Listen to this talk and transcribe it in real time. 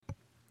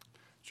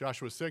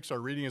Joshua 6, our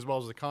reading as well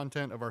as the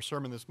content of our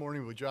sermon this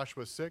morning will be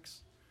Joshua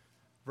 6,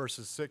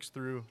 verses 6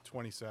 through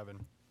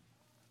 27.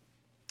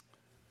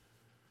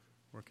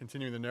 We're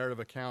continuing the narrative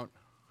account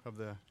of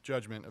the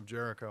judgment of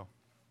Jericho.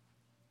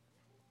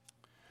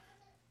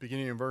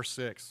 Beginning in verse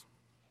 6.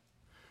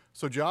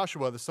 So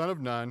Joshua, the son of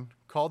Nun,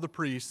 called the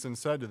priests and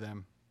said to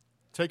them,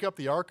 "Take up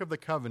the ark of the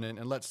covenant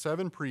and let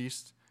 7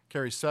 priests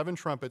carry 7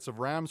 trumpets of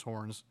ram's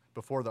horns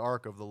before the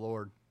ark of the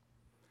Lord."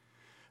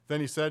 Then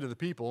he said to the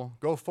people,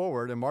 "Go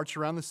forward and march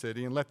around the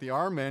city, and let the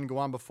armed men go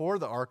on before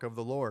the ark of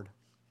the Lord."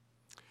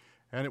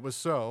 And it was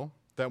so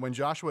that when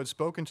Joshua had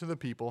spoken to the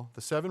people,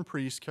 the 7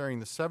 priests carrying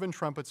the 7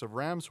 trumpets of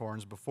ram's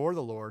horns before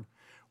the Lord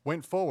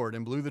went forward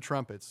and blew the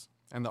trumpets,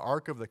 and the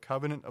ark of the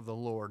covenant of the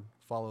Lord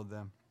followed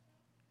them.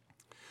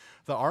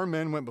 The armed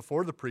men went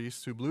before the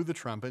priests who blew the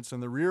trumpets,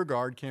 and the rear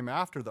guard came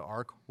after the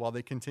ark while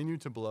they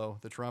continued to blow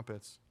the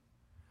trumpets.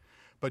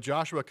 But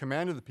Joshua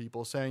commanded the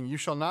people, saying, "You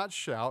shall not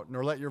shout,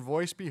 nor let your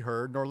voice be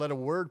heard, nor let a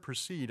word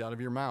proceed out of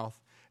your mouth,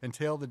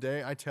 until the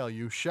day I tell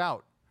you,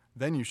 shout,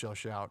 then you shall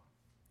shout."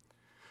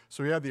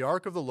 So he had the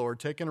ark of the Lord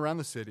taken around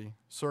the city,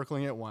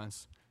 circling it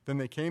once. Then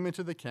they came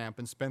into the camp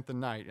and spent the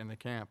night in the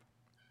camp.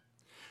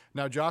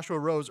 Now Joshua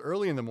rose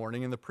early in the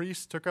morning, and the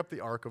priests took up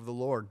the ark of the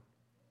Lord.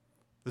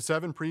 The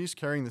 7 priests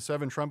carrying the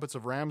 7 trumpets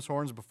of ram's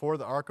horns before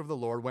the ark of the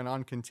Lord went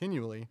on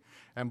continually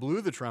and blew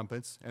the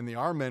trumpets, and the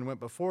armed men went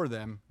before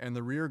them, and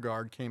the rear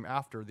guard came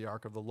after the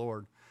ark of the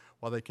Lord,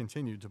 while they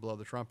continued to blow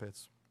the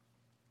trumpets.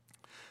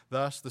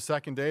 Thus, the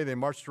second day they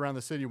marched around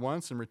the city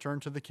once and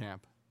returned to the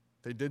camp.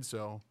 They did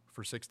so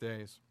for 6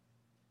 days.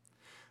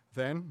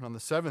 Then, on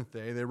the 7th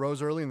day, they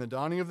rose early in the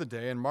dawning of the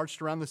day and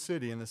marched around the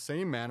city in the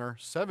same manner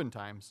 7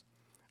 times.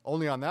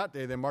 Only on that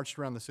day they marched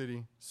around the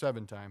city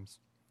 7 times.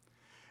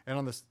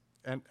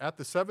 And at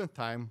the 7th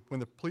time,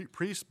 when the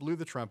priests blew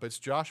the trumpets,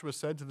 Joshua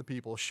said to the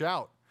people,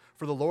 "Shout,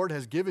 for the Lord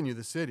has given you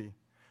the city.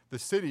 The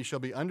city shall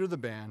be under the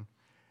ban.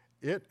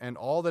 It and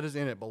all that is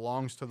in it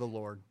belongs to the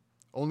Lord.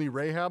 Only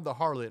Rahab the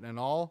harlot and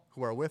all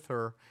who are with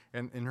her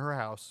and in her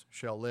house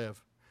shall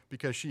live,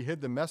 because she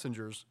hid the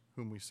messengers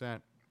whom we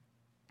sent.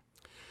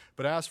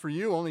 But as for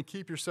you, only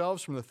keep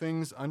yourselves from the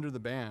things under the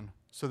ban,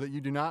 so that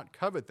you do not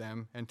covet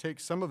them and take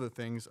some of the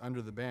things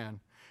under the ban,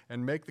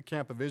 and make the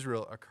camp of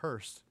Israel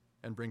accursed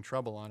and bring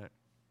trouble on it.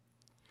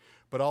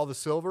 But all the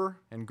silver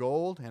and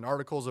gold and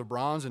articles of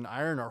bronze and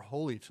iron are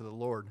holy to the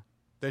Lord.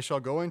 They shall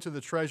go into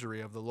the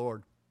treasury of the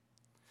Lord."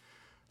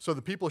 So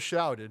the people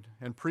shouted,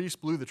 and priests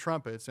blew the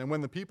trumpets, and when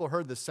the people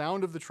heard the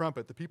sound of the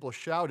trumpet, the people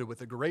shouted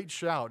with a great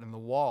shout, and the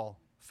wall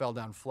fell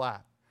down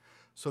flat,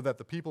 so that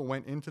the people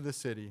went into the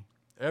city,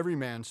 every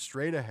man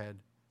straight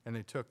ahead, and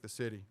they took the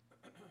city.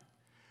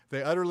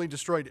 They utterly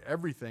destroyed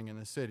everything in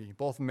the city,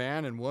 both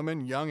man and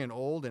woman, young and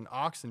old, and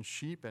ox and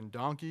sheep and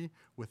donkey,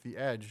 with the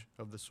edge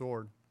of the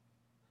sword.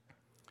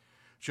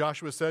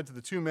 Joshua said to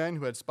the 2 men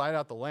who had spied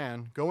out the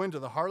land, "Go into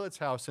the harlot's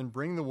house and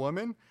bring the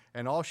woman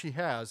and all she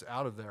has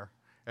out of there,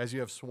 as you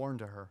have sworn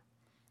to her."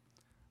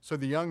 So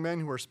the young men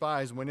who were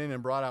spies went in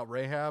and brought out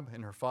Rahab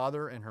and her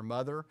father and her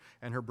mother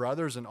and her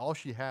brothers and all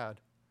she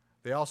had.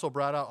 They also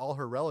brought out all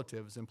her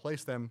relatives and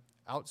placed them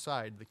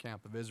outside the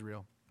camp of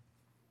Israel.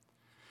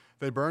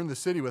 They burned the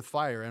city with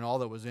fire and all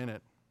that was in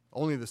it.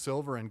 Only the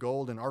silver and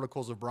gold and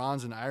articles of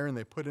bronze and iron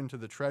they put into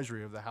the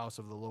treasury of the house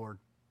of the Lord.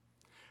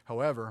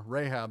 However,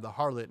 Rahab the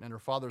harlot and her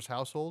father's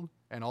household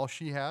and all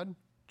she had,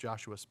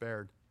 Joshua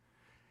spared.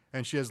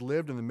 And she has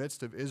lived in the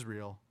midst of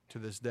Israel to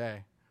this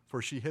day,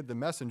 for she hid the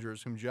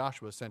messengers whom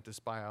Joshua sent to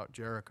spy out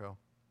Jericho.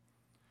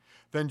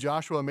 Then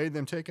Joshua made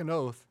them take an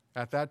oath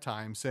at that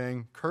time,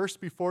 saying,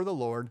 "Cursed before the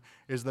Lord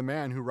is the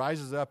man who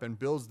rises up and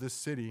builds this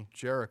city,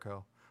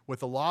 Jericho. With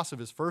the loss of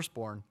his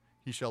firstborn,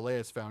 he shall lay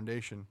its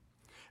foundation,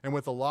 and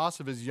with the loss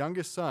of his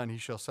youngest son he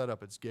shall set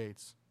up its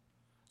gates."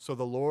 So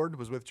the Lord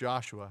was with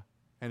Joshua,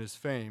 and his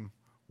fame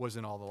was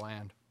in all the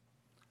land.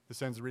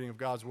 This ends the reading of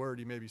God's word.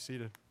 You may be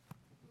seated.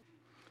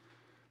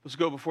 Let's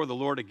go before the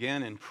Lord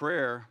again in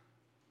prayer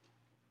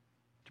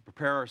to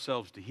prepare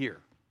ourselves to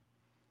hear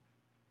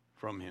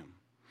from him.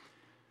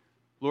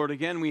 Lord,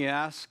 again we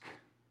ask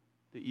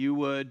that you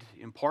would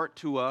impart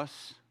to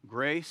us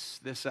grace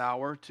this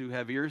hour to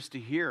have ears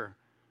to hear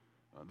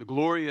the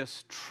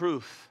glorious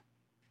truth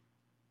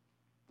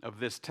of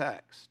this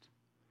text.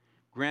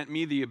 Grant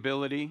me the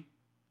ability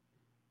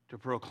to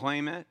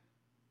proclaim it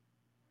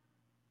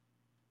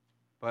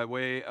by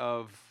way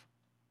of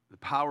the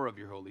power of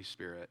your Holy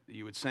Spirit, that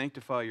you would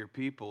sanctify your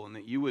people and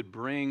that you would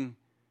bring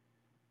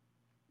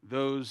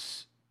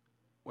those,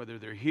 whether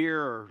they're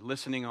here or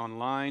listening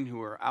online,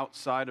 who are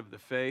outside of the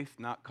faith,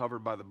 not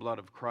covered by the blood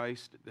of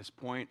Christ at this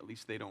point, at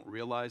least they don't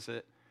realize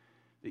it,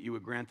 that you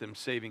would grant them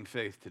saving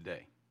faith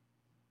today.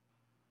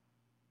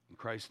 In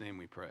Christ's name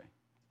we pray.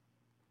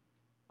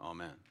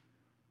 Amen.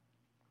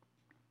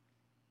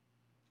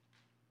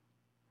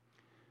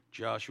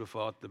 Joshua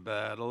fought the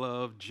battle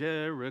of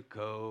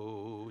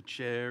Jericho,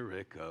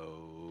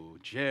 Jericho,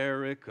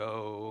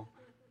 Jericho.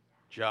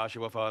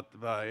 Joshua fought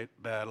the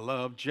battle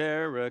of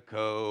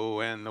Jericho,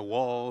 and the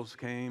walls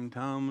came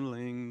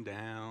tumbling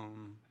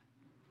down.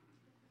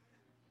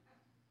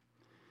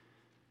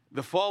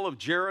 The fall of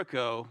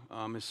Jericho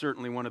is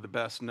certainly one of the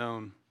best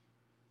known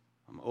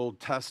Old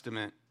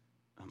Testament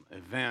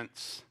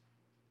events,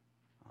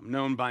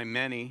 known by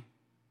many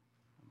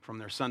from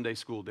their Sunday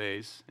school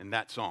days in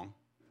that song,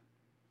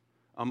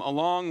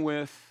 along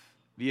with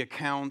the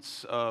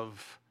accounts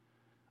of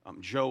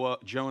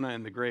Jonah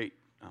and the great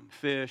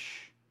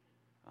fish,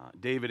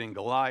 David and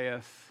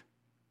Goliath,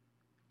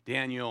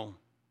 Daniel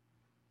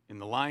in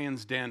the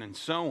lion's den, and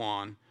so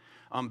on.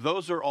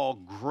 Those are all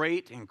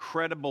great,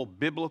 incredible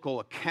biblical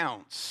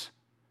accounts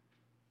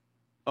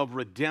of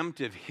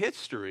redemptive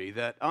history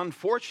that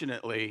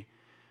unfortunately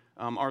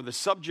are the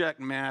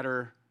subject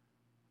matter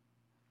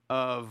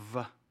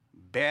of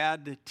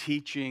bad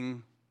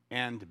teaching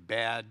and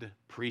bad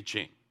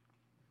preaching.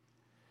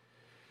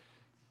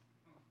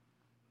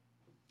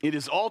 It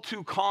is all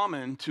too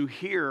common to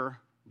hear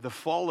the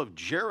fall of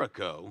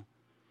Jericho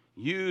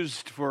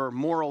used for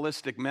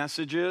moralistic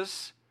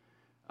messages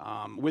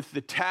with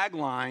the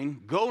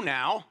tagline, "Go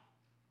now,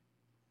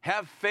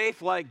 have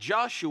faith like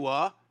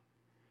Joshua,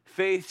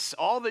 face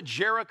all the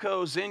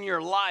Jerichos in your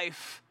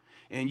life,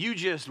 and you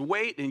just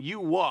wait and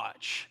you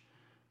watch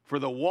for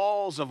the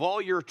walls of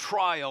all your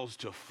trials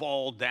to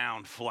fall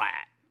down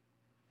flat."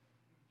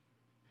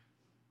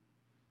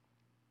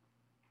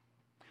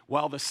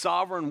 While the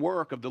sovereign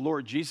work of the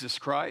Lord Jesus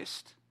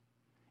Christ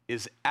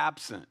is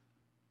absent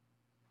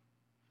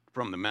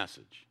from the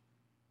message.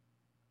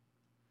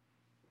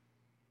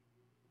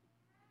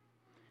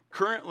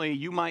 Currently,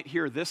 you might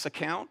hear this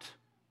account,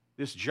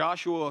 this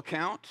Joshua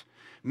account,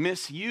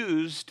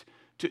 misused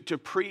to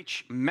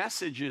preach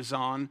messages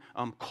on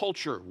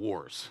culture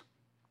wars.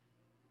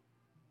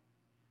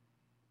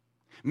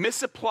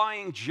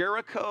 Misapplying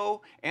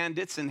Jericho and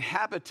its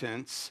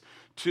inhabitants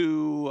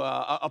to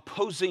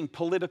opposing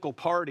political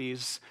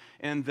parties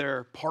and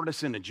their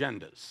partisan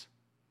agendas.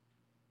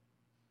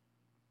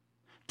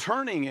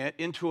 Turning it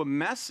into a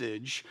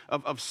message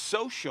of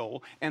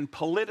social and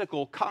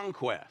political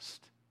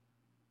conquest.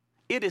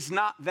 It is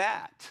not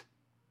that.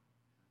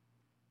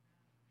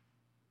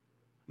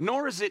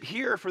 Nor is it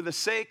here for the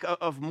sake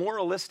of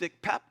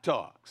moralistic pep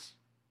talks.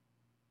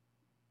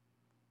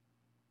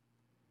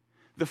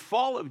 The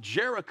fall of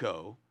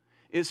Jericho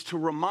is to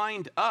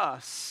remind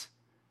us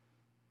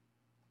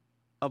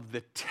of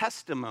the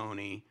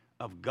testimony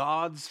of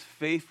God's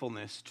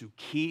faithfulness to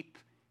keep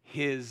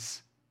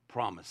his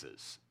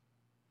promises.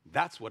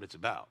 That's what it's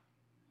about.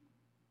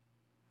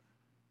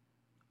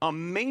 A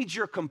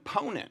major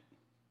component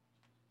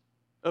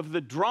of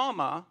the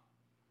drama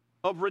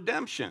of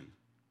redemption.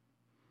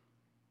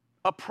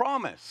 A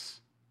promise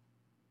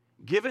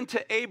given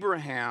to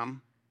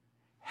Abraham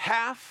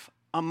half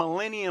a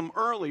millennium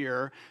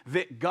earlier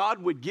that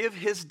God would give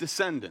his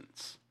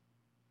descendants,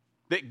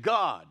 that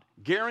God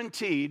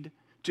guaranteed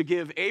to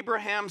give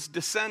Abraham's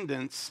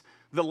descendants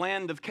the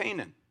land of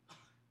Canaan.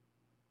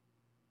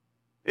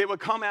 It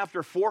would come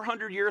after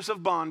 400 years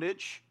of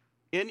bondage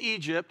in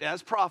Egypt,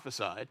 as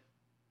prophesied,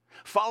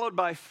 followed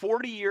by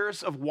 40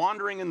 years of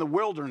wandering in the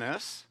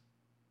wilderness.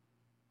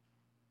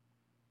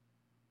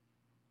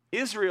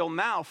 Israel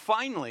now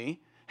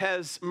finally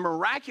has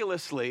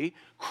miraculously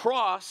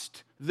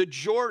crossed the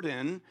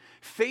Jordan,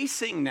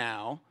 facing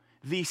now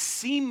the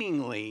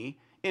seemingly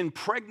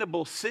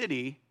impregnable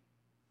city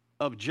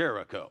of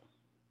Jericho,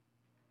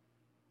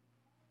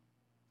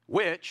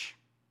 which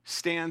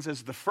stands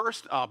as the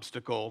first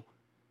obstacle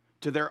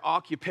to their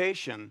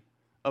occupation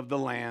of the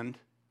land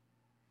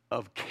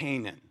of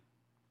Canaan.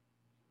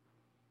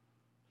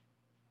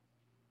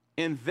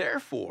 And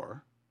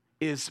therefore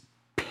is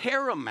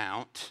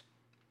paramount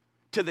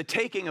to the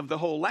taking of the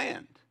whole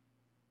land.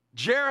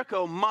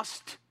 Jericho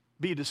must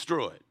be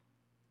destroyed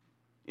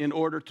in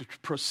order to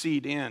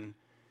proceed in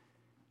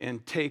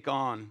and take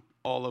on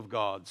all of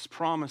God's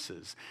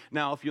promises.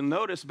 Now, if you'll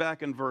notice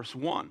back in verse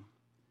 1,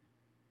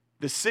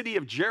 the city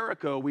of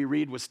Jericho, we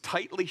read, was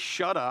tightly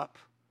shut up.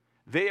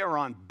 They are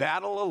on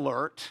battle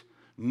alert.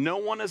 No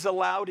one is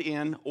allowed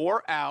in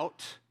or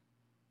out.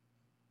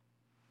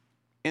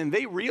 And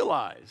they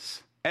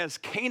realize, as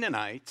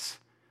Canaanites,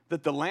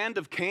 that the land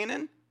of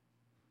Canaan,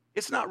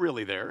 it's not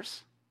really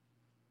theirs.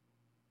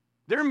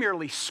 They're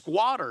merely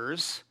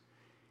squatters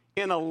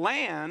in a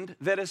land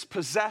that is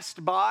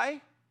possessed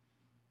by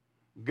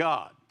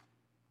God.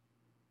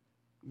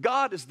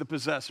 God is the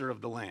possessor of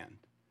the land,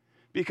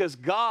 because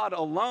God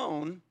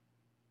alone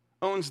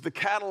owns the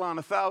cattle on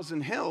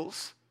 1,000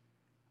 hills,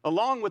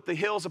 along with the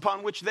hills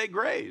upon which they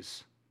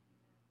graze.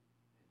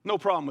 No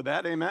problem with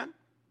that, amen?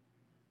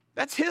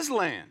 That's his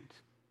land.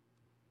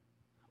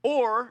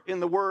 Or,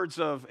 in the words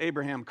of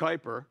Abraham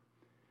Kuyper,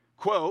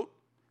 quote,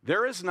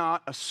 "There is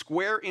not a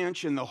square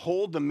inch in the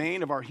whole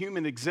domain of our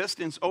human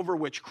existence over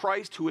which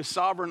Christ, who is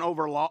sovereign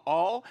over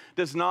all,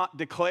 does not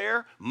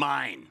declare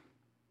mine."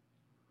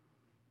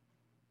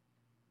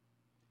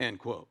 End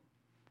quote.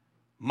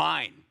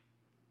 Mine,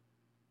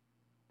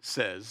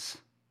 says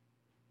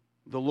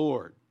the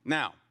Lord.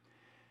 Now,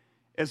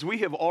 as we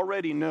have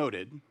already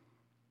noted,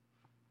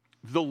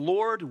 the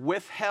Lord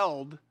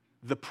withheld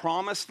the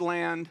promised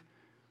land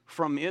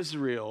from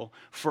Israel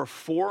for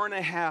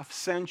 4.5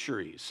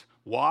 centuries.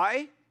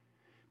 Why?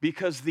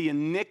 Because the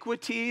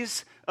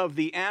iniquities of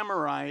the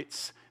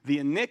Amorites, the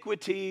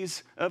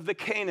iniquities of the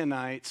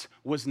Canaanites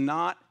was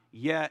not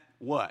yet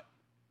what?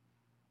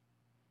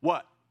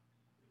 What?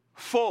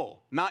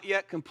 Full, not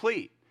yet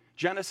complete.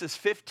 Genesis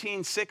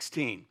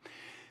 15:16.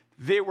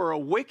 They were a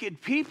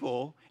wicked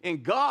people,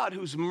 and God,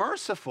 who's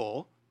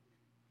merciful,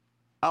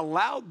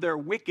 allowed their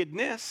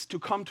wickedness to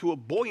come to a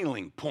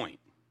boiling point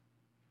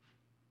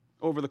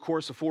over the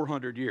course of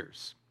 400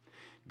 years.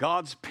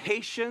 God's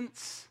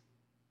patience,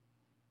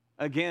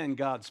 again,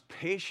 God's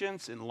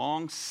patience and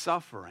long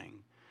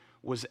suffering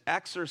was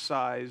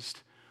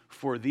exercised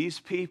for these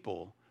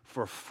people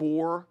for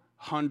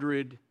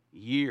 400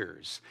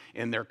 years.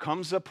 And there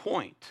comes a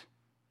point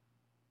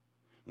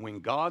when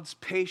God's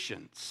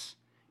patience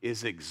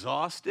is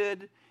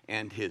exhausted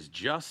and his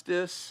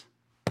justice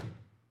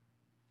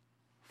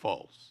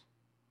falls.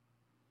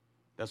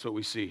 That's what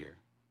we see here.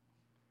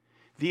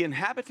 The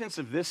inhabitants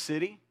of this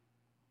city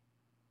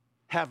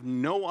have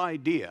no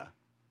idea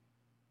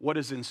what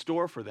is in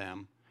store for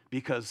them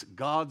because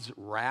God's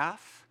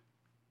wrath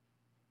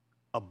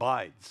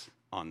abides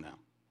on them.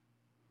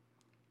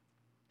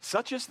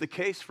 Such is the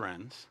case,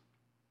 friends.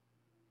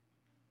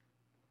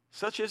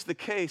 Such is the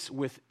case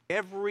with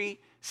every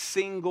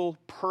single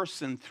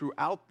person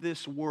throughout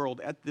this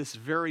world at this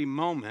very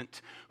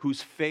moment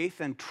whose faith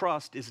and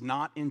trust is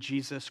not in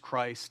Jesus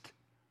Christ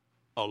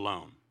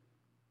alone.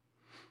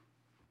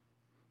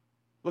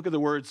 Look at the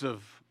words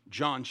of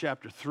John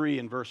chapter 3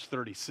 and verse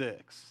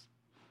 36.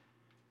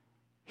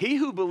 He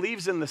who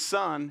believes in the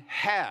Son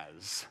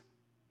has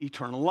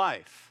eternal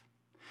life.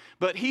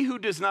 But he who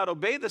does not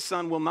obey the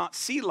Son will not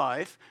see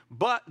life,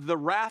 but the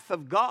wrath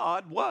of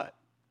God, what?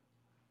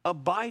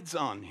 Abides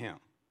on him.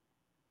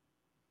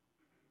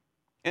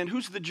 And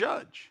who's the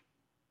judge?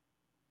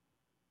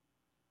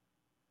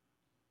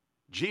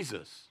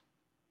 Jesus.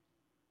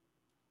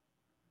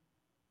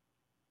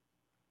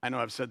 I know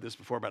I've said this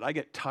before, but I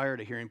get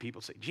tired of hearing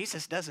people say,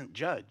 Jesus doesn't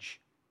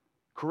judge.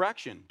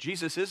 Correction,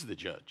 Jesus is the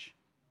judge.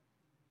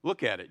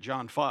 Look at it,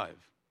 John 5,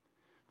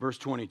 verse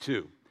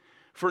 22.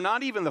 For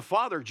not even the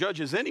Father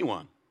judges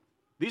anyone.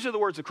 These are the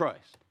words of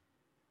Christ.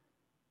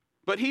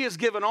 But he has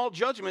given all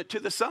judgment to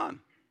the Son,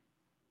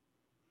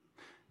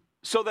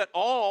 so that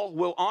all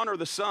will honor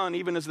the Son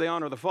even as they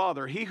honor the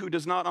Father. He who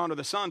does not honor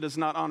the Son does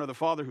not honor the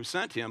Father who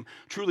sent him.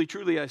 Truly,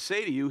 truly, I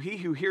say to you, he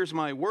who hears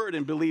my word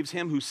and believes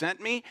him who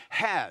sent me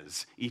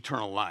has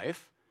eternal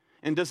life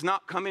and does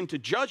not come into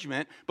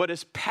judgment, but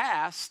is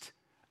passed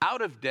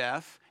out of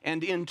death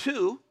and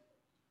into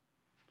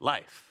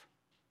life.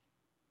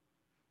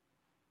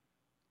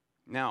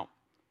 Now,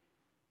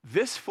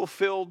 this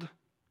fulfilled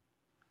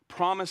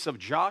promise of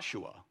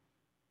Joshua,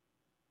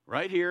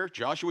 right here,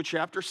 Joshua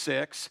chapter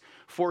 6,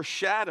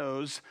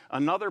 foreshadows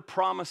another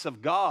promise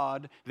of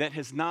God that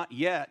has not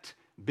yet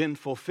been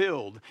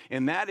fulfilled.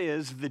 And that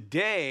is the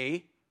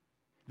day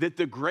that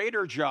the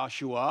greater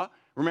Joshua,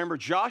 remember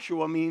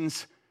Joshua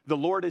means the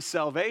Lord is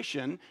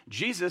salvation.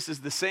 Jesus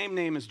is the same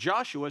name as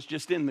Joshua, it's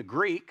just in the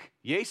Greek,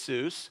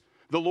 Jesus.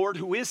 The Lord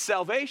who is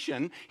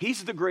salvation,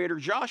 he's the greater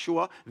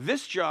Joshua.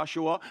 This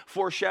Joshua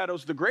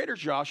foreshadows the greater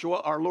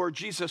Joshua, our Lord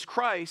Jesus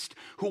Christ,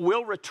 who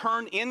will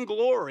return in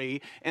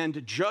glory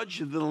and judge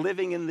the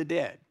living and the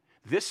dead.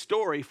 This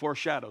story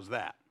foreshadows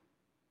that.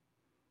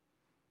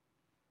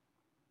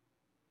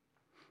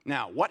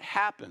 Now, what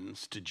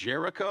happens to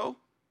Jericho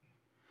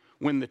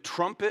when the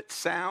trumpet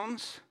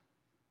sounds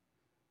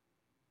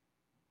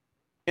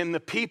and the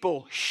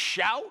people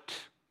shout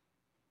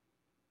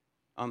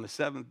on the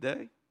seventh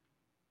day?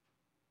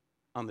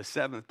 On the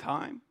seventh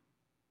time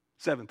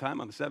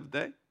on the seventh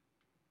day,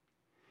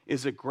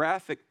 is a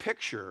graphic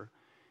picture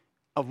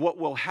of what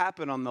will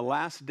happen on the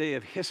last day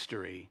of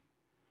history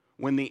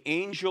when the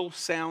angel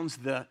sounds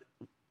the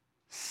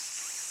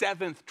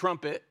seventh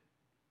trumpet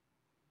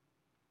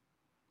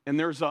and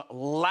there's a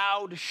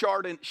loud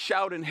shout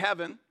in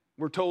heaven,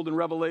 we're told in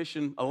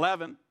Revelation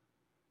 11,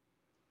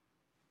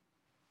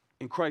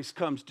 and Christ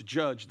comes to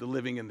judge the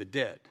living and the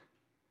dead,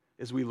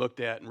 as we looked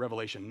at in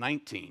Revelation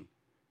 19.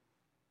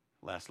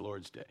 Last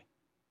Lord's Day.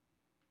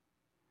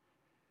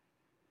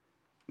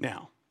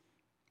 Now,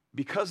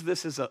 because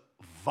this is a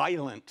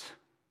violent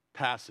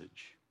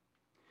passage,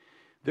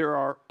 there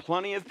are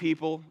plenty of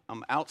people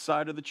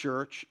outside of the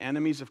church,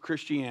 enemies of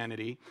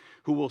Christianity,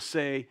 who will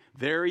say,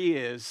 there he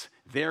is,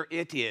 there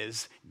it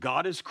is,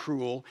 God is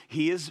cruel,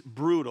 he is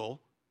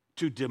brutal,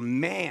 to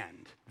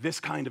demand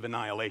this kind of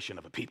annihilation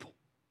of a people.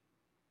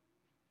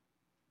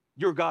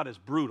 Your God is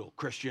brutal,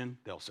 Christian,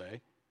 they'll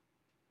say.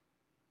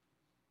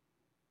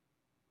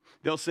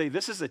 They'll say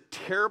this is a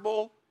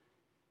terrible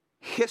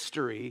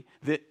history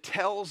that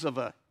tells of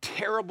a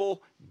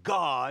terrible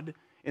God,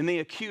 and they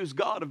accuse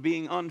God of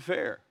being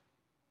unfair.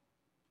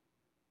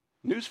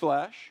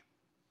 Newsflash,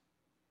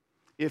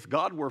 if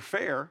God were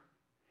fair,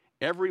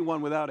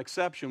 everyone without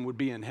exception would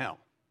be in hell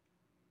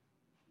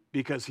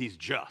because he's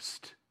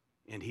just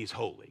and he's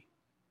holy.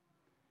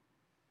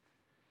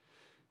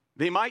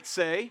 They might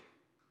say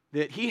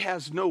that he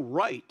has no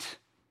right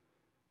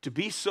to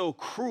be so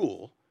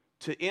cruel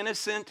to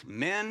innocent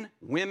men,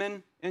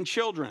 women, and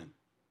children.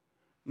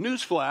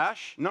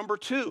 Newsflash, number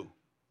 2.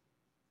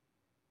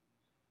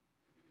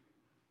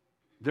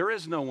 There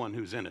is no one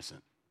who's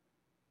innocent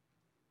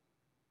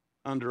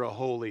under a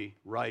holy,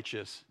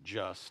 righteous,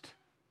 just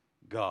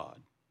God.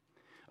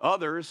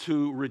 Others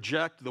who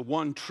reject the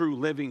one true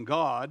living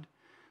God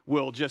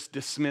will just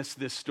dismiss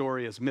this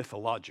story as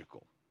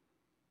mythological.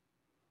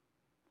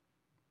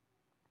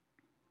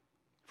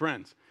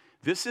 Friends,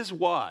 this is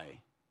why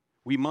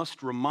we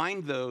must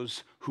remind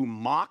those who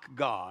mock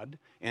God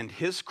and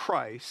his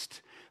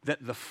Christ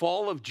that the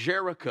fall of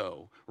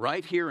Jericho,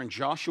 right here in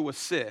Joshua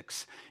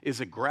 6, is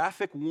a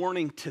graphic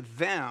warning to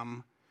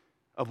them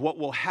of what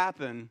will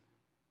happen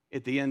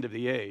at the end of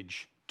the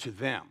age to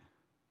them.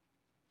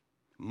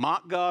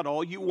 Mock God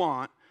all you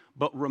want,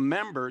 but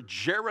remember,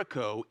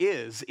 Jericho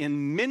is,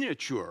 in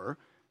miniature,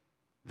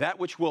 that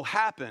which will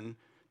happen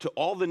to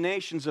all the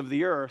nations of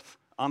the earth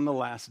on the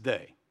last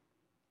day.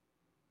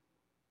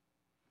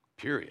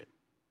 Period.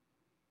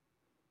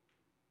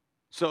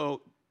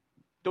 So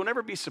don't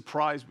ever be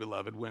surprised,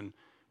 beloved, when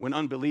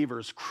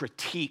unbelievers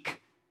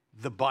critique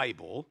the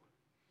Bible.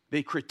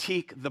 They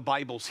critique the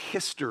Bible's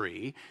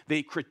history.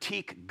 They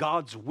critique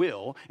God's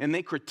will, and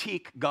they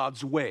critique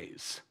God's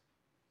ways.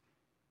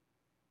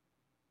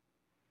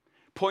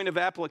 Point of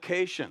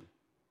application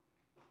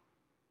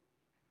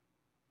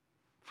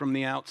from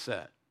the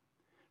outset.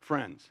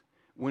 Friends,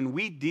 when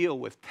we deal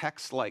with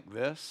texts like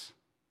this,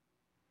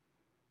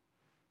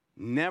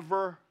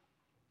 never,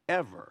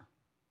 ever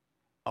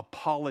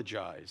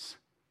apologize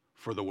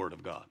for the Word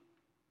of God.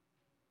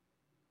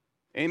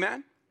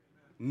 Amen?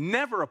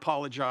 Never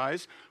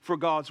apologize for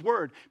God's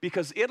Word,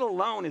 because it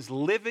alone is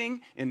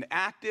living and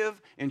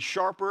active and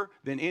sharper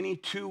than any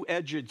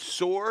two-edged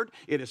sword.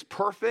 It is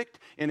perfect,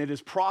 and it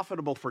is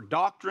profitable for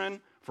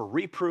doctrine, for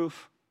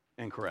reproof,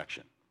 and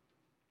correction.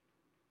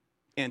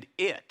 And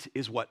it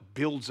is what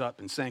builds up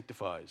and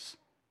sanctifies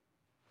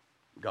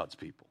God's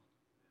people,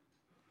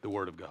 the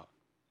Word of God.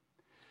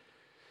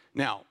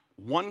 Now,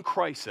 one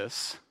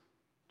crisis,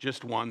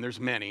 just one, there's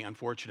many,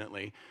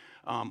 unfortunately,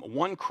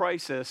 one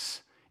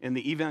crisis in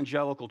the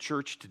evangelical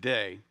church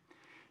today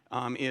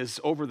is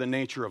over the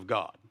nature of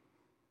God.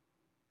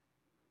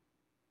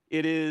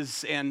 It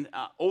is an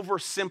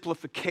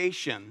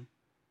oversimplification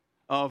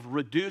of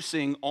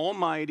reducing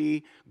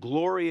almighty,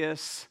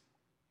 glorious,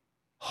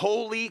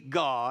 holy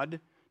God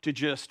to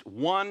just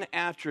one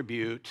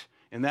attribute,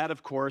 and that,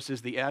 of course,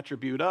 is the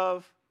attribute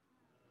of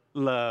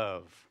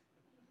love.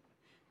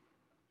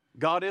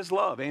 God is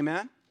love,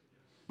 amen?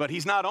 But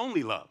he's not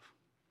only love.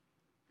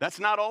 That's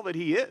not all that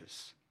he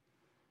is.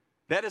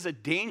 That is a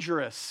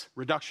dangerous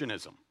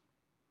reductionism.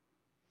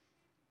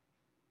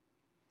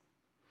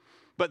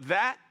 But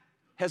that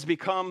has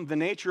become the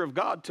nature of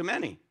God to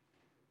many.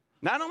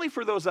 Not only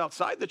for those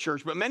outside the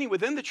church, but many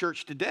within the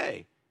church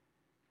today.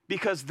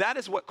 Because that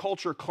is what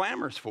culture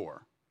clamors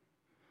for.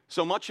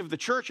 So much of the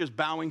church is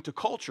bowing to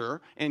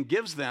culture and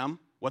gives them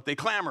what they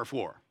clamor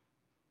for.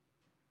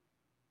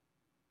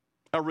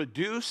 A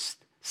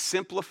reduced,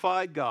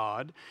 simplified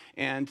God,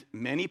 and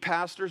many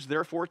pastors,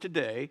 therefore,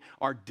 today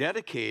are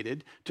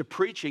dedicated to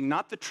preaching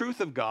not the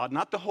truth of God,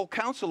 not the whole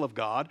counsel of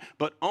God,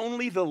 but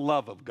only the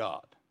love of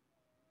God.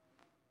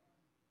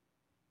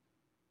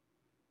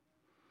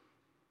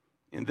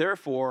 And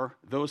therefore,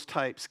 those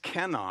types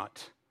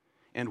cannot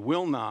and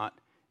will not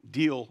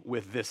deal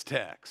with this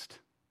text.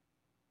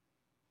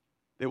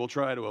 They will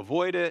try to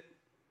avoid it,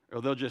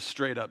 or they'll just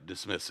straight up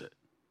dismiss it.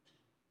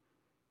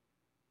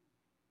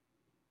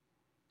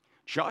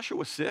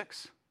 Joshua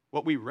 6,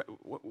 what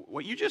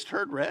you just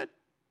heard read,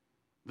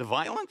 the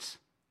violence,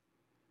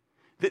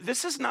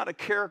 this is not a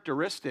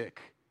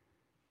characteristic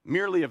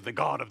merely of the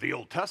God of the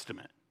Old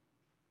Testament.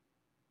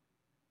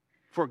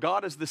 For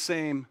God is the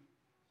same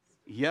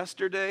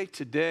yesterday,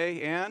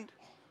 today, and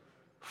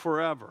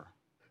forever.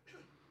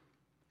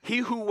 He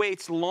who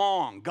waits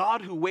long,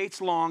 God who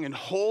waits long and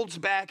holds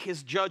back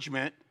his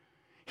judgment,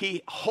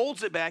 he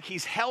holds it back.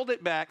 He's held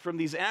it back from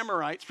these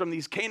Amorites, from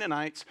these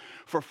Canaanites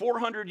for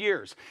 400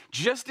 years.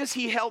 Just as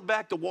he held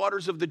back the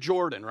waters of the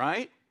Jordan,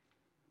 right?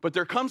 But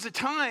there comes a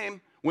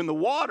time when the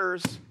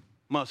waters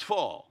must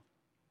fall.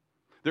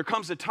 There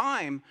comes a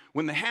time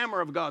when the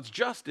hammer of God's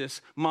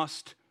justice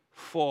must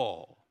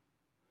fall.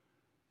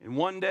 And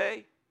one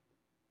day,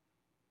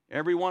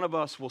 every one of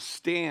us will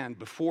stand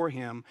before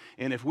him,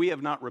 and if we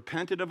have not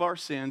repented of our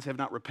sins, have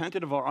not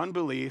repented of our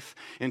unbelief,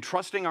 and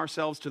trusting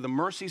ourselves to the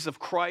mercies of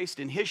Christ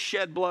and his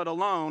shed blood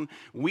alone,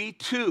 we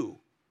too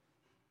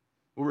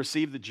will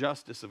receive the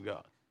justice of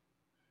God.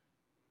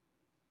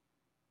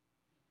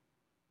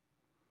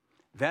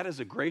 That is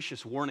a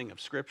gracious warning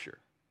of Scripture.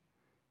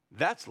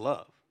 That's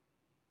love.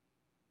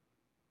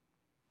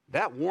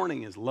 That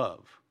warning is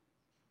love.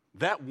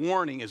 That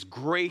warning is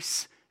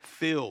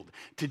grace-filled.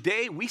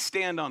 Today, we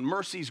stand on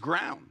mercy's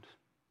ground.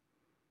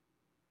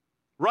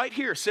 Right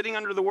here, sitting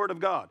under the Word of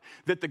God,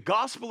 that the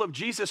gospel of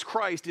Jesus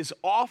Christ is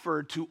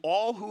offered to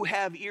all who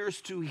have ears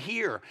to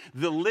hear,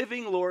 the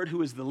living Lord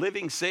who is the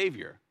living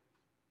Savior.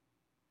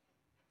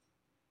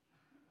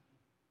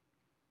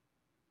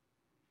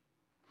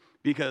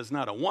 because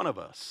not a one of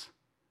us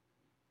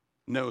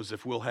knows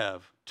if we'll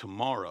have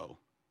tomorrow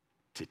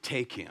to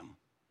take him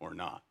or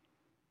not.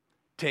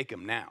 Take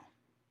him now.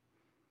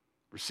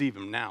 Receive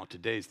him now.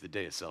 Today's the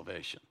day of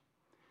salvation.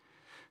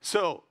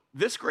 So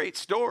this great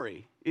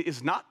story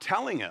is not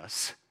telling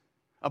us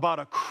about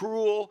a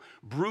cruel,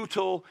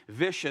 brutal,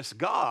 vicious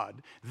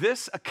God.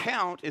 This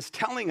account is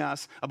telling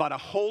us about a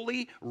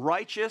holy,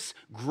 righteous,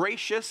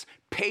 gracious,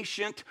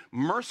 patient,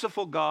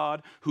 merciful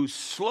God who's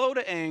slow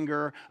to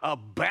anger,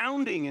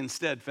 abounding in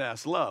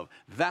steadfast love.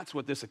 That's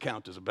what this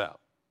account is about.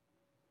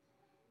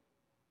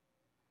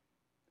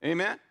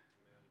 Amen?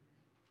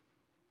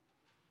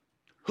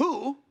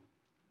 Who,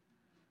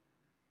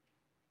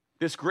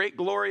 this great,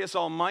 glorious,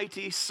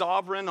 almighty,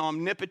 sovereign,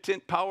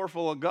 omnipotent,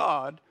 powerful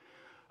God,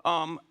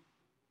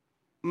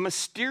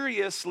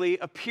 mysteriously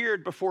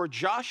appeared before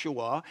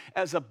Joshua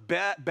as a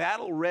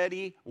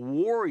battle-ready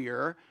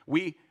warrior.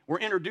 We were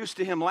introduced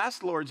to him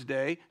last Lord's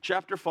Day,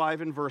 chapter 5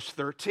 and verse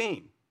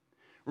 13.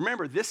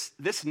 Remember,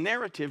 this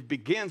narrative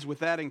begins with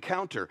that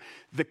encounter.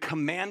 The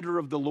commander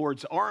of the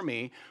Lord's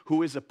army,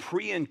 who is a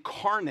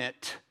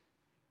pre-incarnate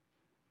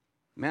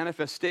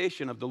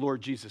manifestation of the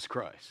Lord Jesus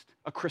Christ,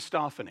 a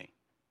Christophany.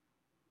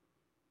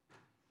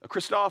 A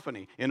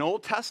Christophany, an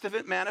Old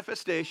Testament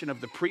manifestation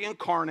of the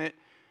pre-incarnate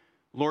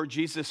Lord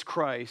Jesus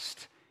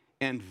Christ,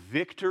 and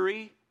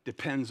victory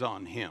depends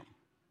on him.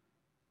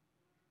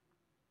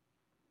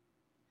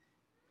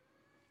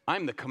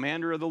 I'm the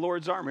commander of the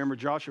Lord's army. Remember,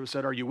 Joshua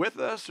said, "Are you with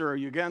us or are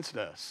you against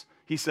us?"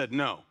 He said,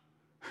 "No."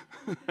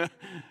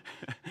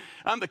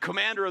 I'm the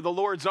commander of the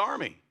Lord's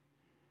army.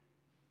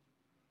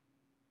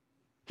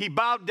 He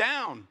bowed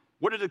down.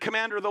 What did the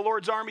commander of the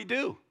Lord's army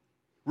do?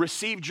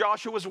 Receive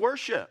Joshua's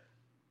worship.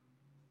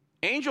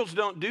 Angels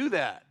don't do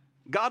that.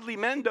 Godly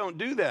men don't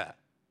do that.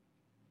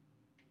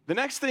 The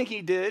next thing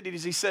he did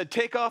is he said,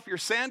 "Take off your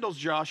sandals,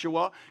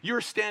 Joshua.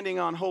 You're standing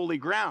on holy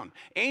ground."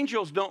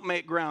 Angels don't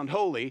make ground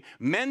holy.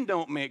 Men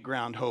don't make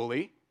ground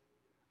holy.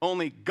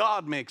 Only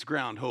God makes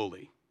ground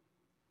holy.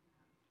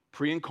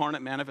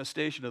 Pre-incarnate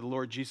manifestation of the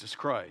Lord Jesus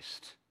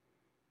Christ,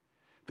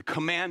 the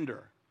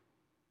commander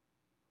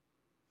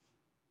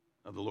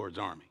of the Lord's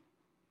army.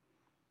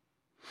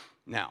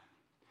 Now,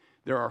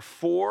 there are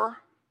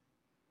 4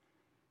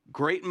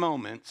 great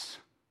moments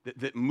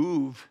that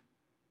move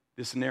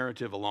this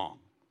narrative along.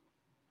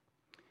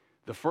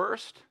 The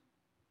first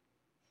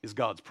is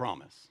God's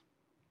promise.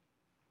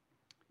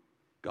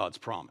 God's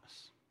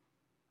promise.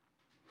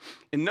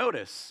 And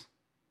notice,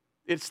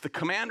 it's the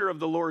commander of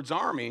the Lord's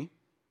army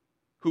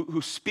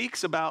who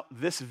speaks about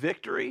this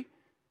victory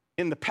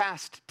in the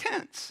past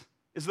tense,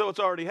 as though it's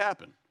already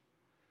happened.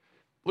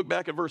 Look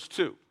back at verse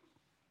 2.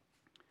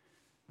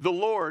 The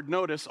Lord,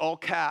 notice all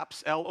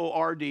caps,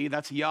 L-O-R-D,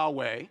 that's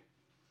Yahweh,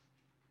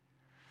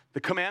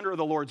 the commander of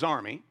the Lord's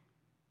army.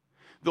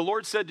 The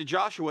Lord said to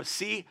Joshua,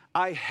 "See,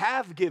 I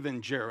have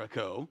given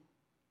Jericho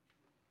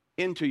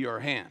into your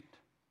hand,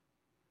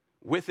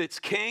 with its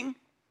king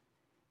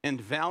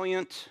and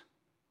valiant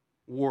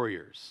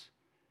warriors."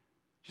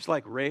 Just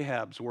like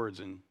Rahab's words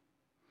in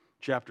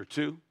chapter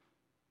 2,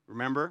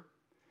 remember?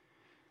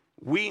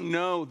 "We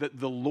know that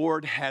the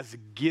Lord has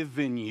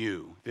given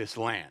you this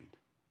land,"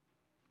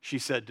 she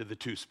said to the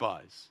 2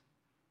 spies.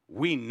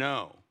 We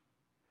know.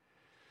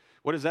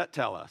 What does that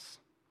tell us?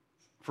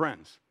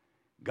 Friends,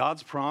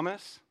 God's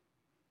promise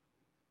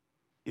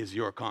is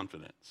your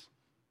confidence.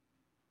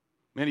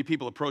 Many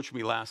people approached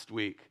me last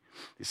week.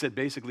 They said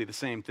basically the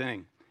same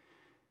thing.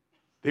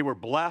 They were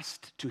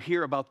blessed to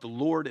hear about the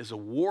Lord as a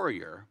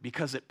warrior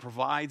because it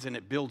provides and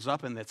it builds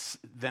up in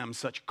them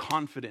such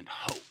confident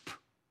hope.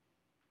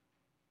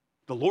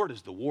 The Lord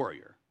is the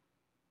warrior.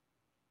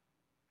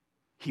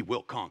 He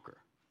will conquer,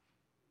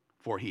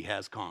 for he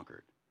has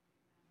conquered.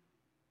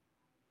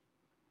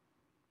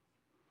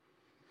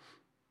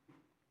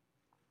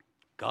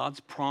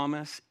 God's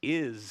promise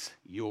is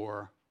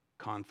your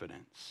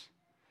confidence.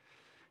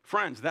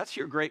 Friends, that's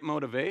your great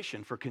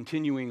motivation for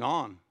continuing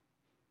on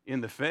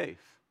in the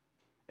faith,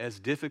 as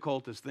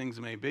difficult as things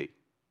may be,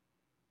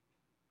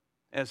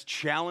 as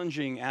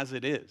challenging as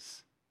it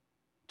is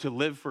to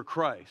live for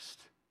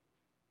Christ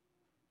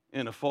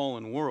in a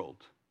fallen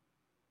world.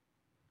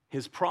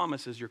 His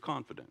promise is your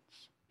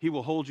confidence. He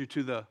will hold you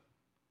to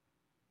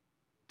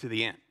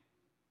the end.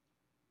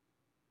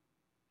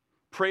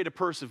 Pray to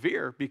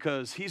persevere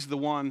because he's the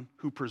one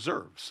who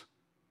preserves.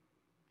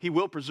 He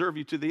will preserve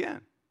you to the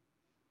end.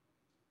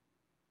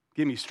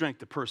 Give me strength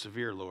to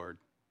persevere, Lord.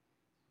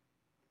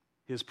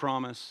 His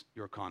promise,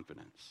 your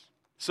confidence.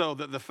 So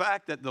the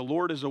fact that the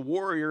Lord is a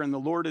warrior and the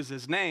Lord is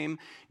his name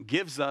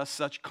gives us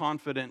such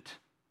confident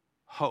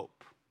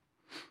hope.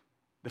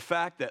 The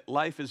fact that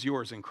life is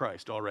yours in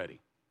Christ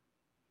already.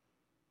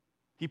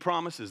 He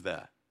promises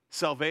that.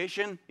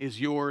 Salvation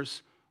is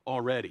yours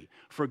already.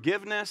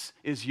 Forgiveness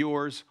is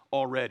yours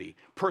already.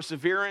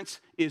 Perseverance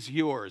is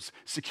yours.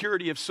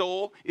 Security of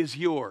soul is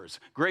yours.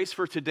 Grace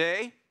for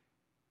today,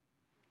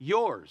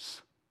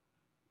 yours.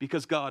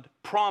 Because God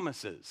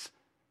promises.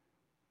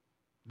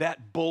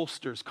 That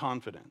bolsters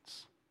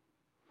confidence.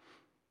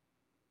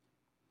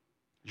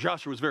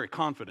 Joshua was very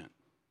confident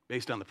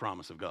based on the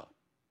promise of God.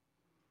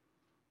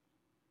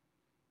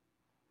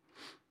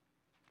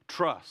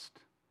 Trust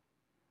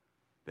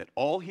that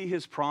all he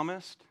has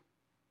promised,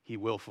 he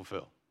will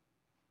fulfill.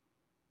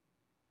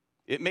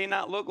 It may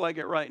not look like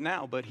it right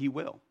now, but he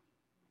will.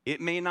 It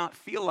may not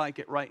feel like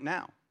it right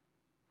now,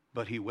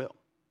 but he will.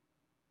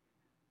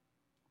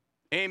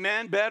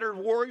 Amen, battered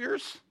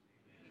warriors?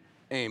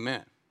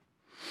 Amen.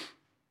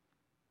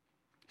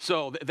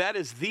 So that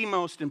is the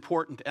most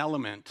important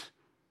element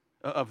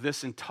of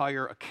this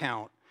entire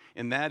account,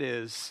 and that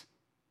is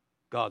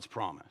God's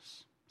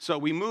promise. So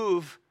we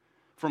move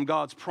from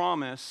God's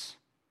promise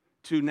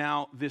to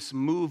now this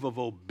move of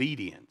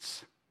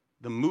obedience.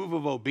 The move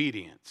of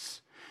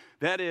obedience.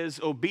 That is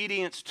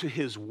obedience to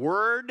his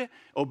word,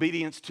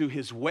 obedience to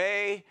his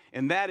way,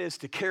 and that is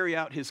to carry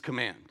out his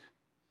command.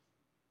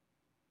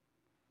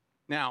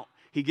 Now,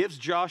 he gives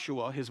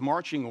Joshua his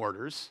marching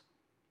orders,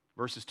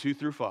 verses 2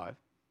 through 5.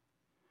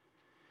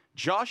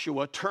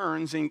 Joshua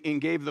turns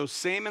and gave those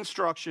same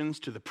instructions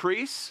to the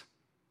priests,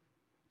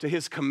 to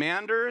his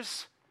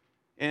commanders,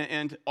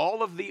 and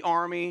all of the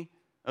army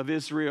of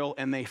Israel,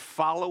 and they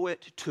follow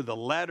it to the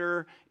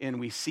letter, and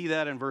we see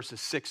that in verses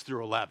 6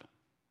 through 11.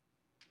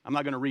 I'm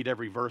not going to read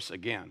every verse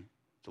again.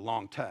 It's a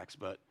long text,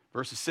 but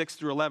verses 6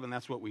 through 11,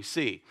 that's what we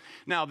see.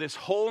 Now, this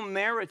whole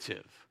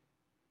narrative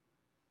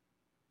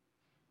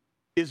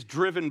is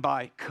driven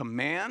by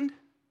command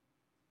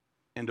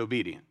and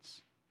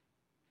obedience.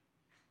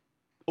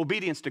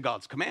 Obedience to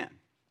God's command.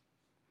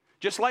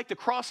 Just like the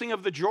crossing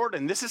of the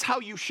Jordan, this is how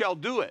you shall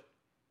do it.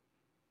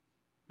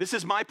 This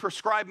is my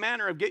prescribed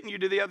manner of getting you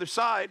to the other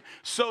side.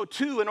 So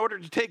too, in order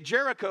to take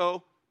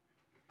Jericho,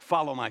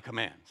 follow my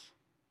commands.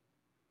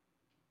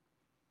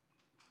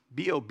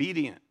 Be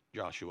obedient,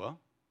 Joshua.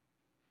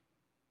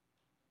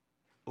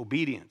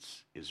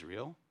 Obedience,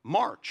 Israel.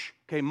 March.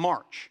 Okay,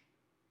 march.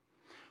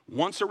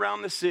 Once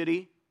around the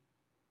city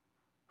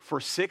for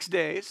 6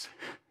 days,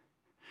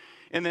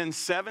 and then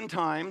 7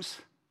 times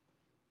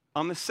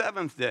on the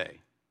 7th day.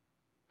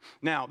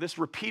 Now, this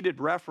repeated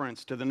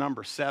reference to the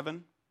number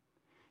 7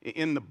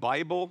 in the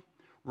Bible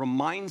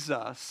reminds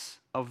us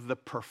of the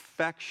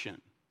perfection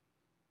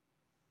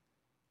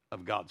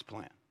of God's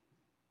plan.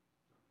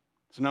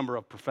 It's a number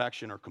of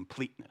perfection or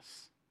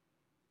completeness.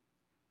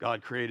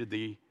 God created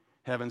the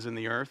heavens and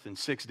the earth in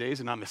 6 days,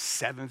 and on the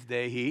 7th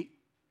day he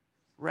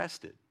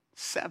rested.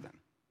 7.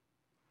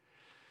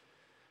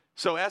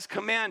 So as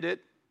commanded,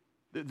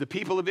 the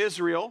people of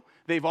Israel,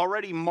 they've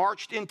already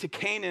marched into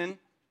Canaan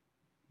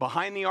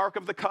behind the Ark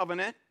of the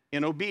Covenant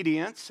in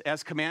obedience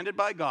as commanded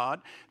by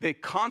God. They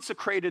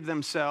consecrated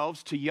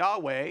themselves to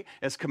Yahweh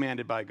as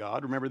commanded by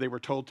God. Remember, they were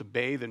told to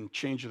bathe and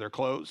change their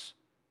clothes.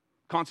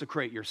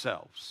 Consecrate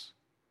yourselves.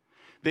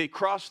 They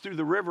crossed through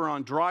the river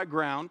on dry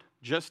ground,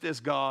 just as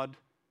God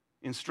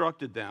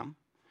instructed them.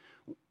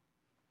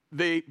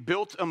 They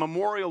built a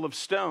memorial of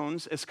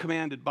stones as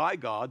commanded by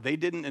God. They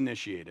didn't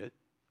initiate it.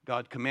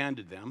 God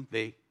commanded them.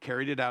 They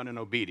carried it out in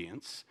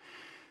obedience.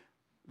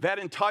 That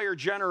entire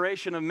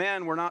generation of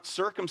men were not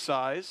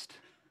circumcised,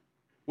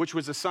 which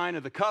was a sign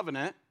of the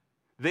covenant.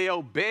 They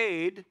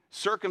obeyed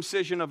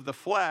circumcision of the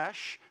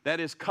flesh, that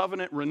is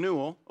covenant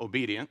renewal,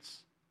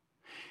 obedience.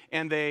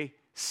 And they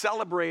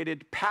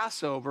celebrated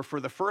Passover for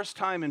the first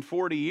time in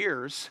 40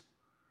 years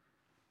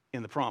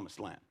in the promised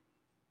land.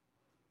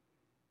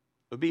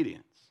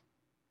 Obedience.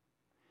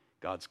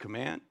 God's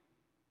command,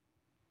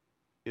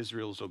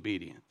 Israel's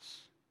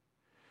obedience.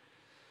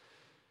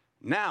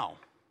 Now,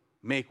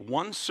 make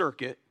one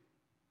circuit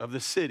of the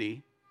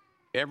city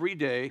every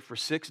day for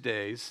 6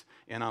 days,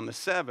 and on the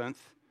 7th,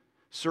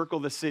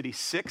 circle the city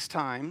 6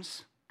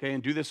 times, okay,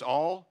 and do this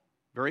all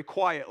very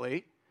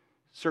quietly.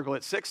 Circle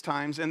it 6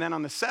 times, and then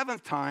on the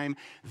 7th time,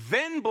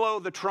 then blow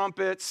the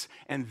trumpets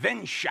and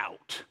then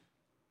shout.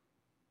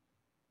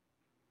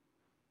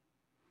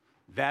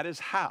 That is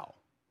how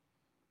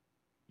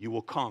you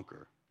will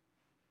conquer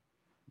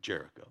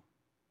Jericho.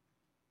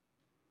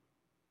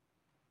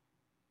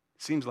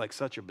 Seems like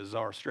such a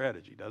bizarre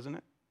strategy, doesn't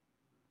it?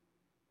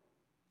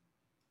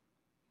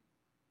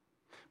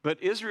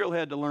 But Israel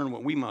had to learn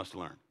what we must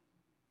learn.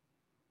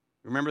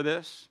 Remember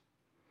this?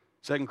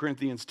 2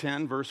 Corinthians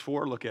 10, verse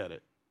 4, look at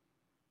it.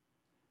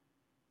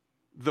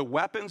 The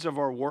weapons of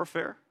our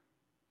warfare,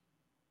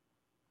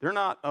 they're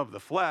not of the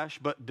flesh,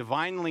 but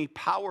divinely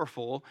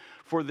powerful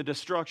for the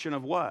destruction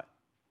of what?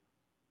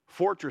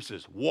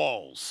 Fortresses,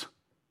 walls.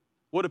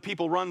 What do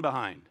people run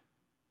behind?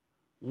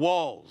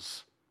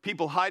 Walls.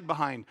 People hide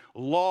behind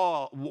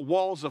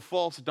walls of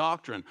false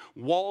doctrine,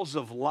 walls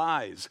of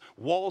lies,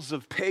 walls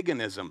of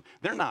paganism.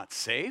 They're not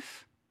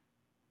safe.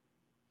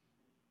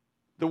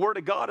 The Word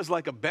of God is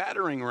like a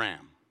battering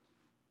ram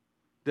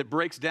that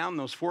breaks down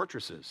those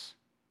fortresses.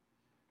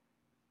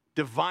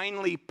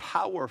 Divinely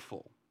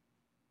powerful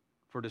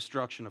for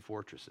destruction of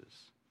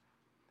fortresses.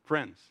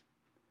 Friends,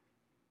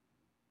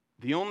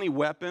 the only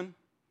weapon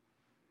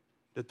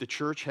that the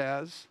church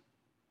has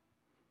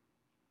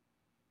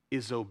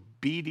is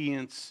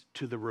obedience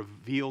to the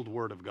revealed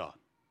Word of God.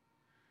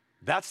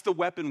 That's the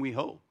weapon we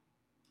hold.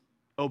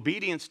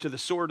 Obedience to the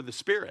sword of the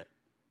Spirit.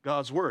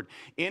 God's word.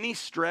 Any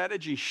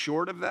strategy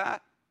short of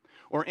that,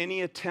 or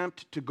any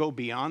attempt to go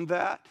beyond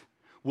that,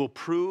 will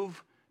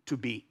prove to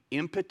be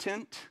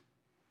impotent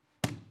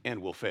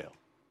and will fail.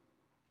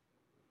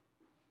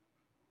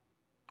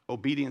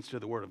 Obedience to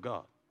the word of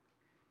God.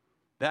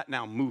 That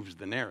now moves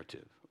the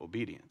narrative,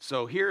 obedience.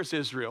 So here's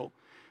Israel.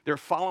 They're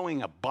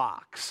following a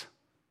box,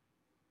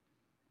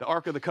 the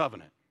Ark of the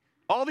Covenant.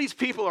 All these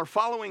people are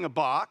following a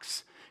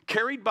box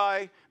carried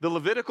by the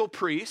Levitical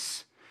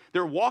priests.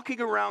 They're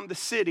walking around the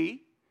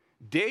city.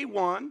 Day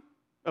one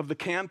of the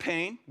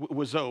campaign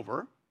was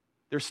over.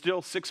 There's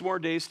still 6 more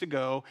days to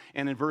go.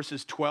 And in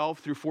verses 12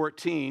 through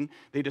 14,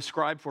 they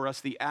describe for us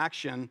the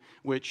action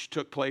which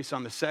took place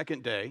on the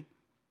second day.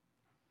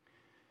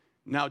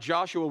 Now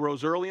Joshua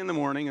rose early in the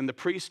morning, and the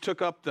priests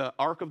took up the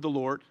ark of the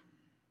Lord.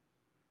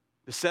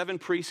 The 7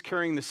 priests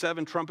carrying the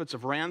 7 trumpets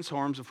of ram's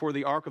horns before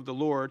the ark of the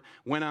Lord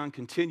went on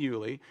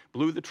continually,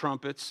 blew the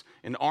trumpets,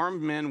 and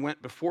armed men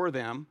went before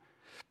them,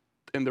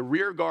 and the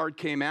rear guard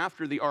came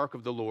after the ark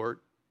of the Lord.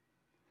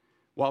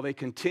 While they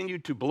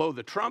continued to blow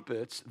the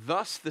trumpets,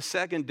 thus the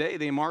second day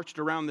they marched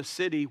around the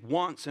city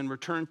once and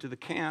returned to the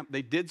camp.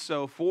 They did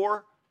so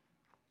for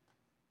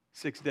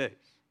 6 days.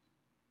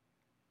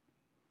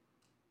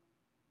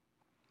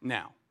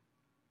 Now,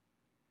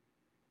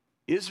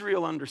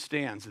 Israel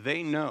understands,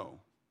 they know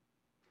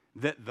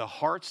that the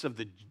hearts of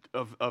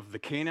the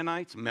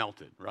Canaanites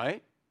melted,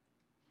 right?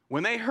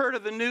 When they heard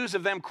of the news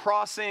of them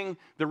crossing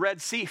the Red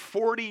Sea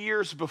 40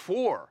 years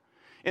before,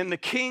 and the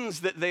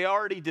kings that they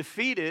already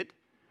defeated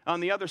on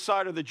the other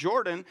side of the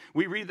Jordan,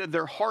 we read that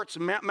their hearts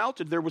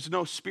melted. There was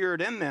no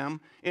spirit in them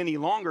any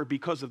longer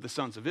because of the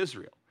sons of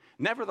Israel.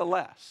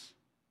 Nevertheless,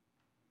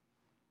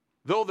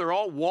 though they're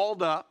all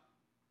walled up,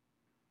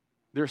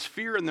 there's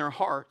fear in their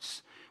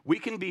hearts, we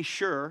can be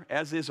sure,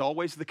 as is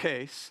always the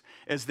case,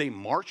 as they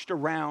marched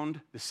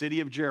around the city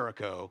of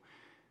Jericho,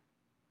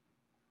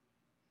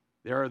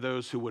 there are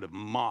those who would have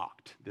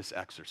mocked this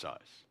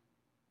exercise.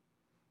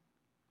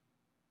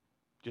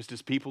 Just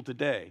as people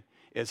today,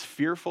 as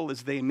fearful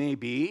as they may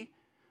be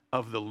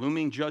of the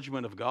looming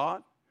judgment of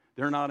God,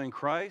 they're not in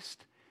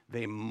Christ,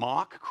 they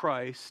mock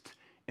Christ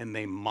and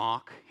they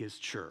mock his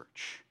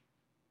church.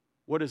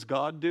 What does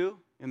God do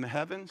in the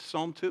heavens?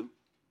 Psalm 2?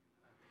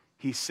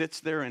 He sits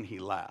there and he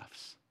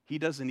laughs. He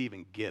doesn't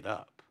even get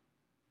up.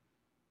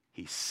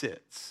 He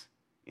sits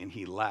and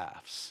he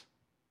laughs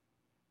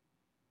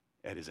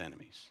at his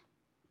enemies.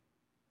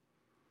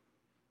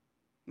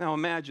 Now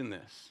imagine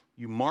this.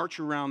 You march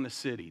around the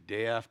city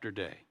day after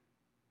day.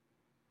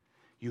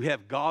 You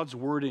have God's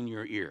word in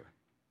your ear.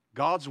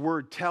 God's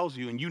word tells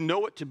you, and you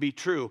know it to be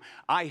true,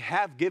 I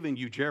have given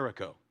you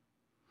Jericho.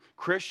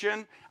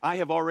 Christian, I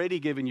have already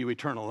given you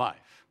eternal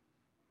life.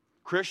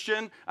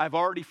 Christian, I've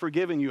already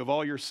forgiven you of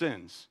all your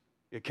sins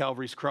at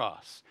Calvary's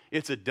cross.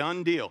 It's a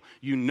done deal.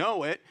 You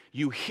know it.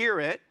 You hear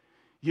it.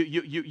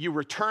 You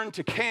return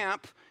to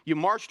camp. You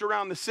marched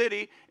around the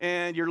city,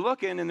 and you're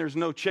looking, and there's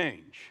no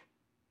change.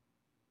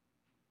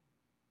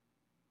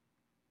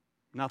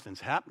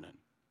 Nothing's happening.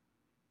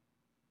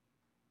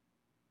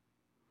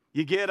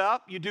 You get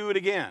up, you do it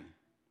again.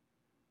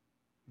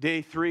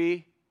 Day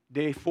 3,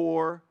 day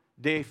 4,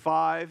 day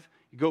 5,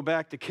 you go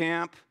back to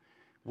camp.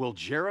 Will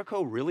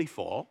Jericho really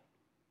fall?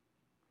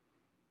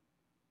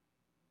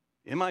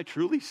 Am I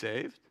truly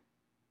saved?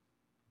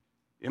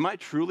 Am I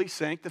truly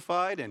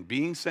sanctified and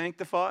being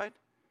sanctified?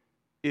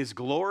 Is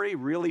glory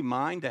really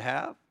mine to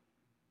have?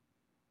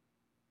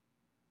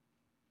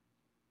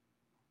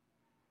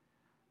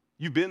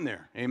 You've been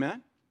there,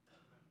 amen?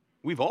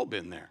 We've all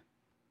been there.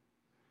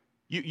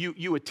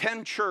 You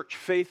attend church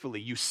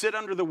faithfully. You sit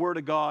under the Word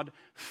of God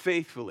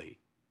faithfully.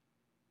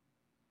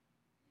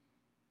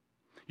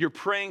 You're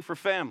praying for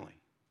family.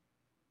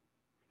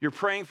 You're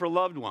praying for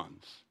loved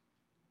ones.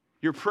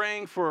 You're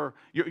praying for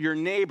your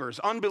neighbors,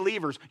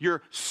 unbelievers.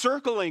 You're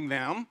circling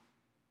them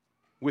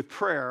with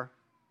prayer,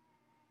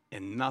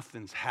 and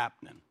nothing's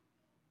happening.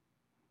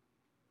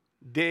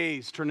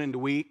 Days turn into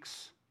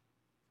weeks.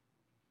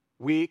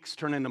 Weeks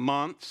turn into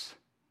months.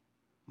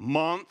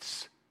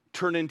 Months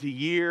turn into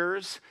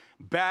years.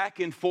 Back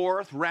and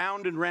forth,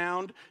 round and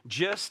round,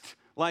 just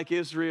like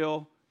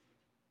Israel.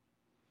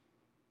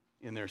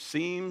 And it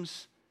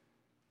seems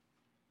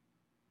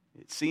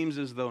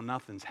as though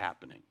nothing's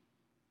happening.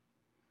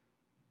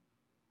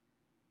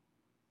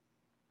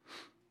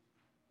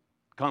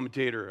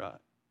 Commentator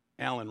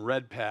Alan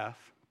Redpath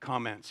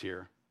comments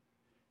here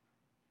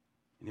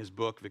in his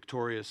book,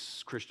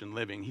 Victorious Christian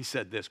Living. He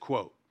said this,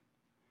 quote,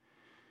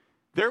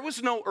 "There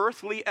was no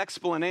earthly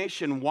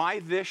explanation why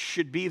this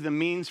should be the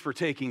means for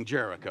taking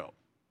Jericho.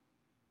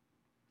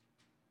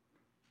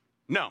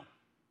 No,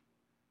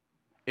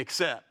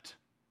 except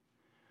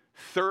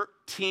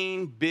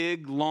 13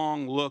 big,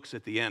 long looks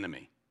at the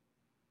enemy.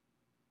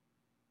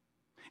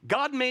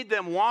 God made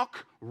them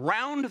walk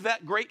round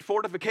that great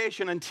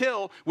fortification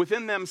until,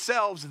 within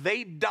themselves,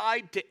 they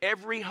died to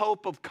every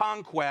hope of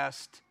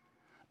conquest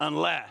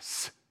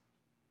unless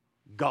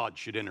God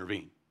should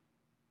intervene."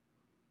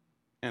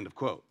 End of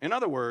quote. In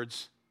other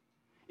words,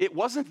 it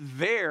wasn't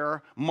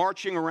their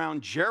marching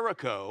around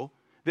Jericho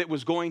that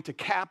was going to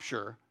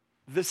capture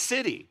the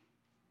city.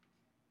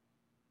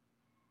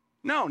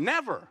 No,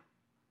 never.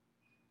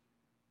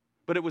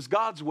 But it was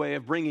God's way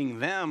of bringing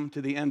them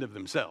to the end of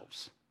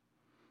themselves.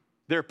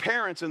 Their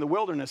parents in the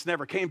wilderness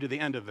never came to the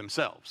end of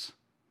themselves.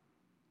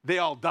 They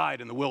all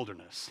died in the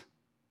wilderness.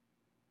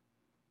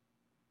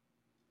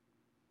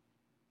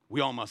 We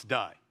all must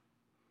die.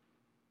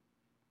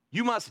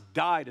 You must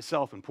die to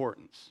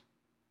self-importance.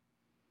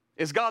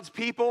 As God's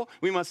people,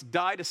 we must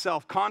die to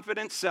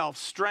self-confidence,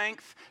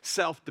 self-strength,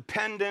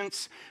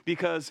 self-dependence,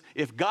 because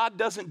if God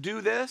doesn't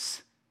do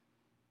this,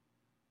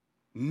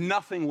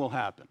 nothing will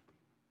happen.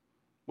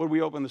 What do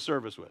we open the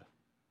service with?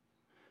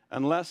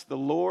 Unless the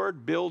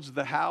Lord builds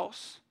the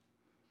house,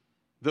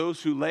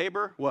 those who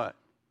labor, what?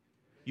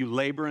 You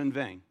labor in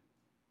vain.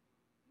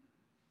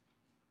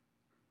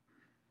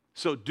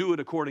 So do it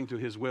according to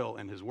his will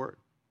and his word,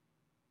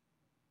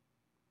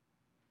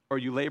 or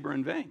you labor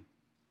in vain.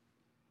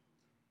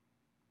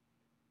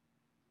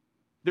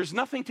 There's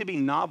nothing to be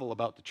novel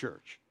about the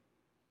church.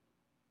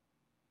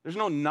 There's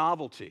no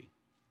novelty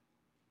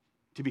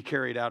to be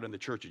carried out in the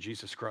church of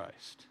Jesus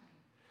Christ.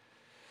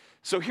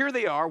 So here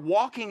they are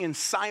walking in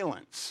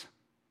silence.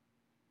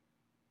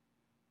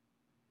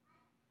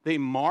 They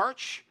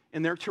march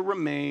and they're to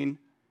remain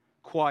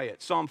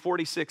quiet. Psalm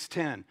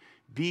 46:10,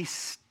 be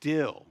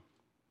still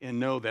and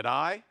know that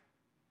I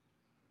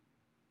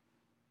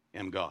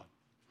am God.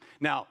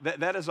 Now,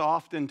 that is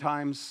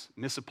oftentimes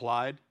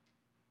misapplied.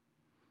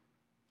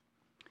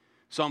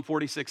 Psalm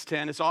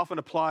 46:10, it's often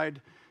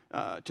applied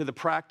to the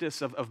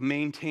practice of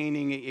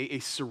maintaining a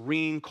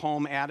serene,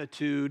 calm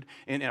attitude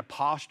and a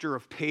posture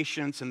of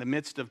patience in the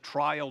midst of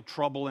trial,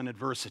 trouble, and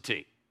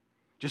adversity.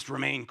 Just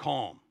remain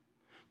calm,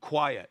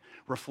 quiet,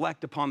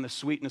 reflect upon the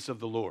sweetness of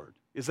the Lord.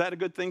 Is that a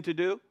good thing to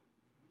do?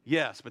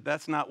 Yes, but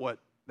that's not what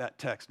that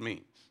text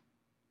means.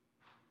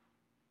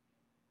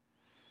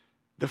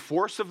 The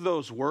force of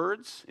those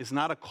words is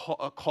not a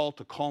call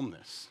to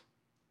calmness.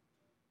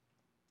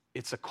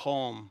 It's a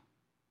calm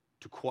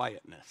to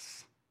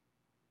quietness,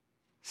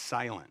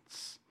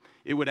 silence.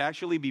 It would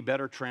actually be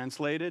better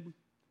translated,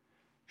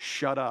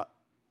 shut up.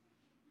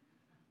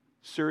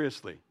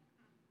 Seriously,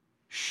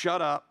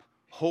 shut up,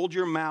 hold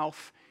your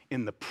mouth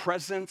in the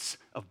presence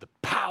of the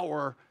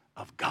power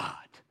of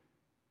God,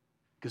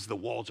 because the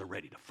walls are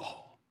ready to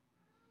fall.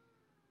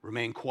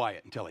 Remain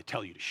quiet until I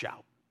tell you to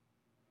shout.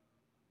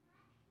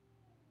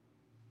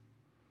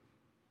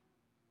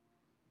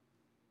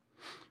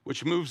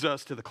 Which moves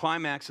us to the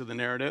climax of the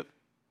narrative,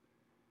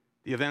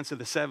 the events of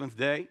the seventh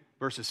day,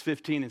 verses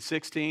 15 and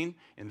 16,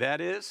 and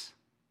that is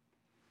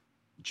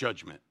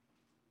judgment.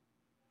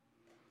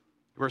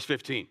 Verse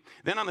 15,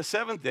 then on the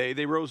seventh day,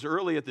 they rose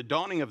early at the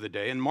dawning of the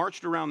day and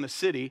marched around the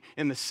city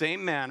in the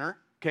same manner.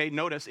 Okay,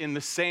 notice, in the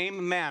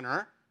same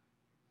manner.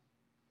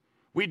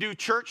 We do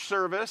church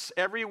service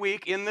every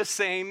week in the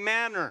same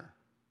manner.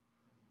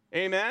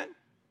 Amen?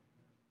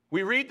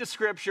 We read the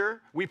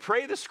scripture, we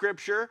pray the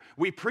scripture,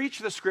 we preach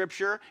the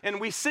scripture, and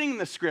we sing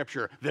the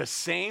scripture the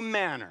same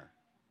manner.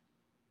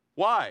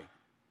 Why?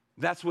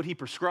 That's what he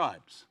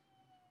prescribes.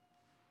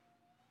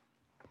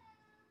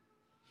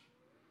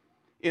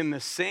 In the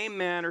same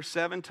manner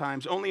 7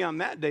 times. Only on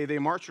that day they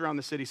marched around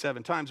the city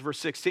 7 times. Verse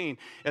 16,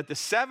 at the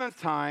 7th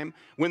time,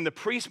 when the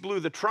priest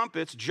blew the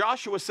trumpets,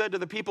 Joshua said to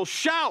the people,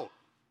 shout,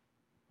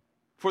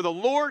 for the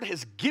Lord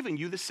has given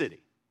you the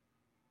city.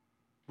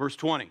 Verse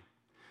 20,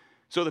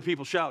 so the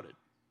people shouted.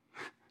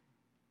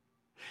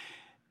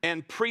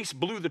 And priests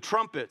blew the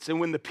trumpets, and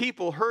when the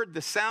people heard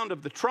the sound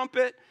of the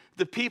trumpet,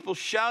 the people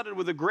shouted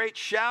with a great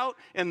shout,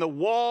 and the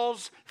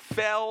walls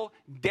fell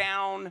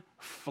down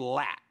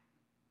flat.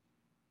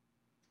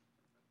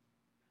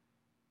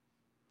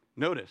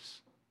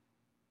 Notice,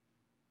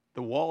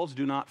 the walls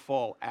do not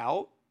fall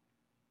out,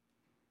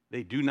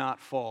 they do not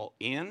fall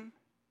in,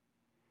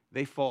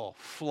 they fall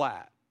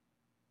flat.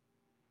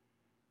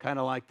 Kind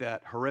of like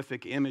that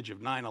horrific image of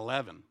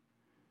 9/11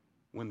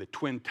 when the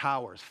Twin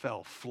Towers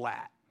fell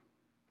flat,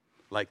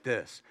 like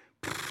this.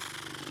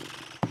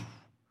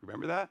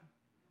 Remember that?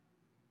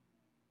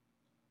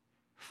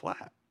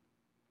 Flat.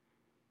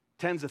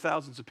 Tens of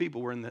thousands of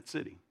people were in that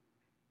city,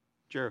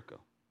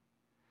 Jericho.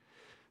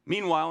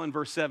 Meanwhile, in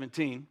verse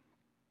 17,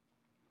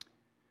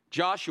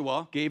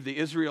 Joshua gave the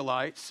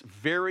Israelites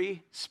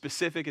very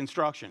specific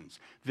instructions.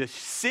 The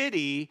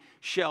city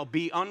shall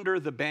be under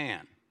the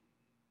ban.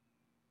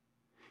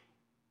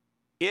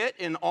 It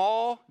and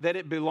all that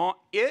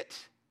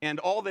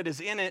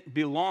is in it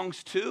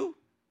belongs to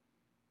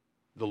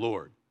the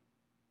Lord.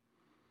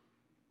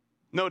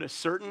 Notice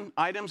certain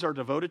items are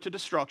devoted to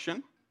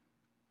destruction.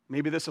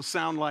 Maybe this will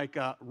sound like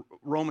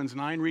Romans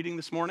 9 reading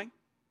this morning.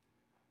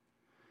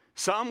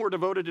 Some were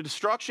devoted to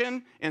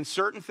destruction, and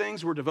certain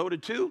things were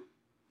devoted to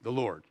the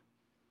Lord.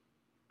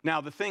 Now,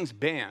 the things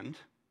banned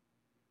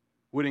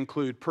would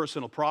include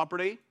personal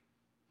property,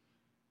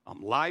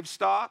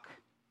 livestock,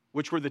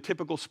 which were the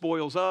typical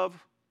spoils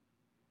of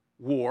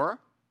war.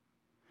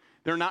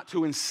 They're not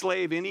to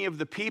enslave any of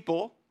the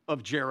people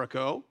of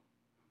Jericho,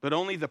 but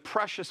only the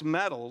precious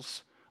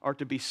metals are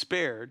to be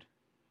spared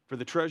for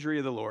the treasury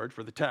of the Lord,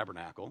 for the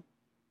tabernacle.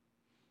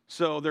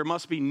 So there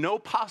must be no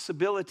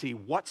possibility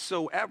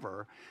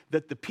whatsoever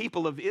that the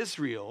people of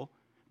Israel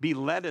be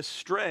led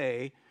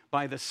astray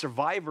by the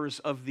survivors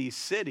of these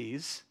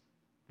cities,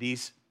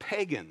 these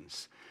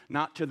pagans,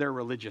 not to their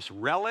religious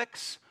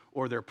relics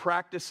or their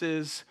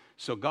practices.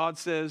 So God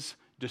says,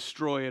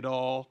 destroy it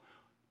all,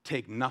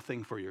 take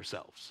nothing for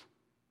yourselves.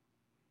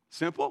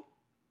 Simple?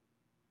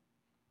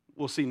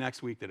 We'll see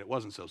next week that it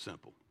wasn't so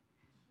simple.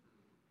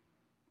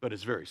 But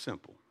it's very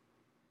simple.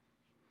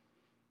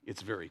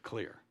 It's very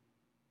clear.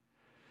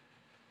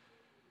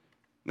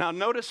 Now,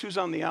 notice who's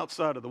on the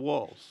outside of the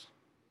walls.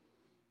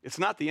 It's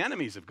not the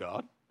enemies of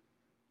God.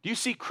 Do you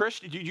see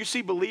Christians? Do you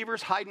see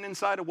believers hiding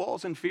inside of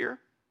walls in fear?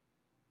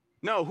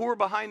 No. Who are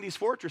behind these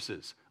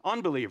fortresses?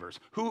 Unbelievers.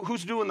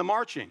 Who's doing the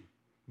marching?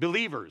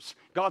 Believers.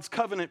 God's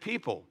covenant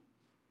people.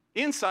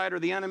 Inside are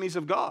the enemies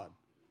of God.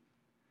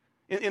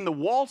 In the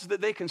walls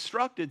that they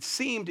constructed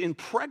seemed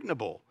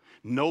impregnable.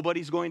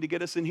 Nobody's going to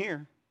get us in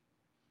here.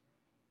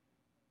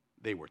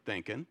 They were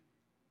thinking.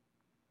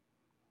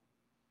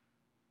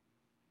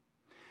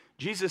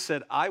 Jesus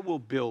said, I will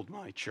build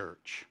my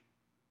church,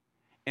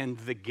 and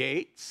the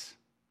gates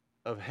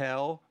of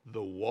hell,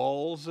 the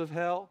walls of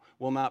hell,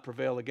 will not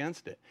prevail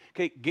against it.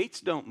 Okay,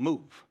 gates don't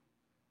move.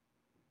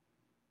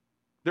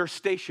 They're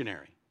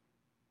stationary.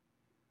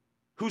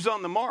 Who's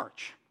on the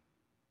march?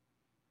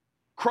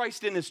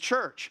 Christ and his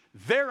church.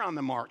 They're on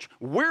the march.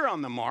 We're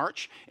on the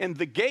march, and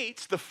the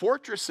gates, the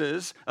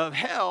fortresses of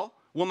hell,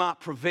 will not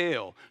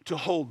prevail to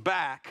hold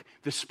back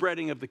the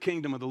spreading of the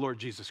kingdom of the Lord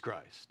Jesus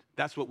Christ.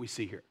 That's what we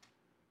see here.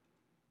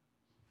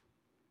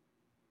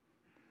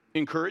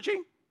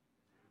 Encouraging?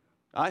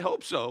 I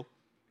hope so.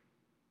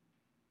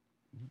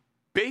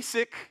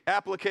 Basic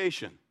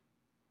application.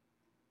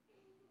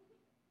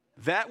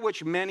 That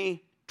which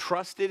many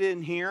trusted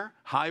in here,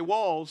 high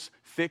walls,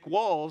 thick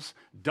walls,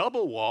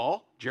 double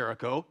wall,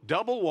 Jericho,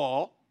 double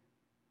wall,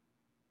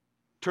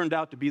 turned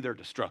out to be their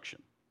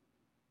destruction.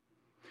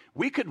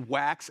 We could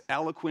wax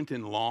eloquent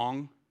and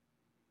long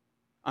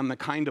on the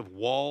kind of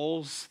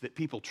walls that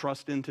people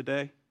trust in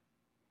today,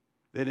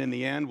 that in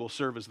the end will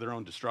serve as their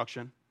own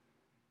destruction.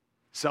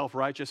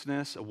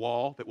 Self-righteousness, a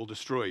wall that will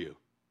destroy you.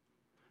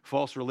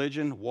 False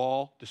religion,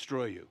 wall,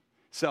 destroy you.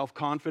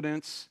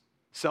 Self-confidence,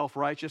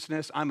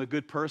 self-righteousness, I'm a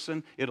good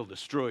person, it'll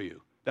destroy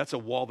you. That's a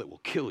wall that will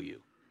kill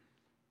you.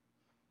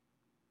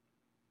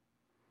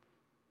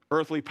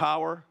 Earthly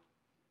power,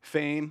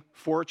 fame,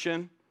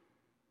 fortune,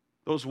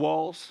 those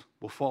walls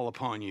will fall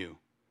upon you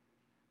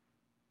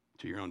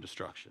to your own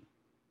destruction.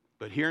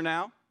 But here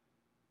now,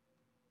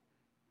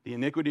 the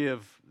iniquity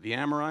of the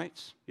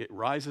Amorites, it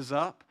rises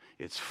up.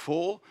 It's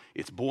full,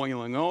 it's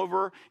boiling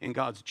over, and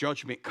God's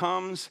judgment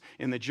comes,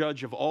 and the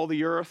judge of all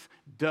the earth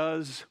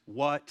does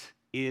what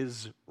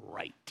is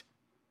right.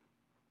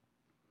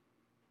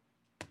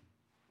 I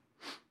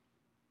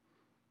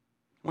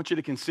want you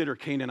to consider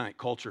Canaanite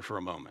culture for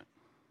a moment.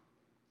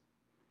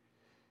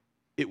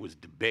 It was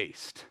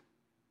debased.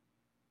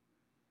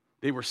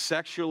 They were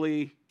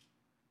sexually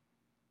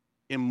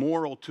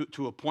immoral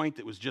to a point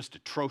that was just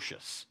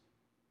atrocious.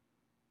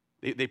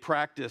 They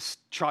practiced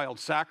child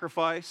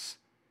sacrifice.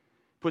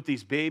 Put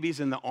these babies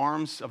in the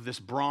arms of this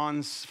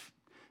bronze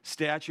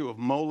statue of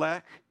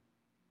Molech,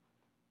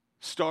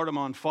 start them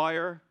on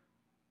fire,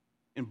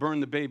 and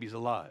burn the babies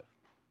alive.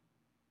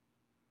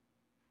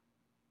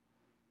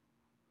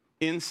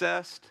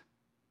 Incest,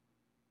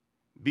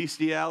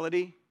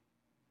 bestiality,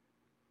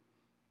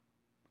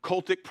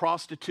 cultic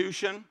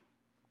prostitution,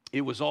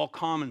 it was all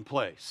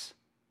commonplace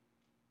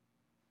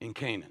in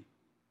Canaan.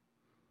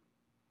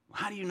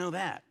 How do you know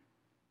that?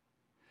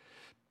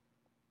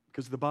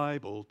 Because the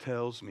Bible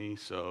tells me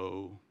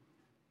so.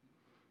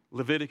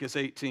 Leviticus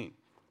 18.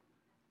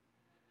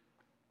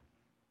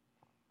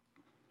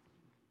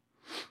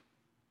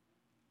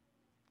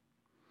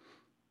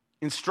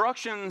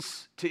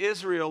 Instructions to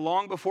Israel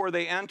long before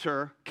they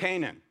enter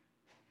Canaan.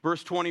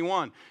 Verse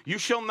 21. You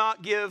shall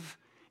not give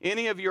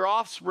any of your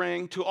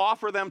offspring to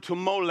offer them to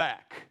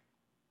Molech.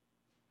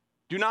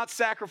 Do not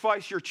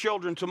sacrifice your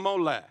children to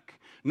Molech.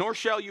 Nor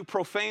shall you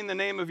profane the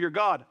name of your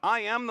God.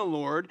 I am the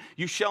Lord.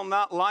 You shall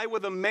not lie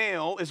with a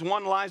male as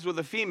one lies with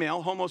a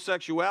female,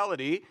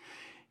 homosexuality.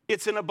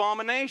 It's an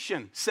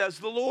abomination, says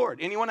the Lord.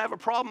 Anyone have a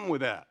problem with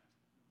that?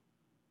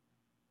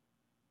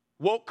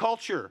 Woke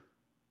culture,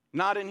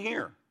 not in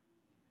here.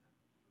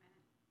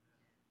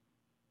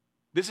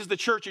 This is the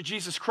church of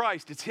Jesus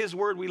Christ. It's his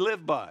word we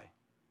live by.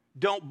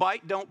 Don't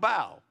bite, don't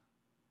bow.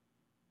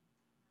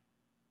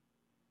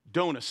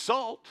 Don't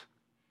assault.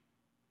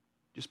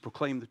 Just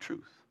proclaim the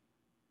truth.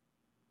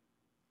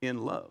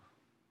 In love.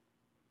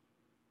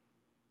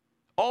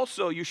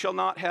 Also, you shall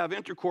not have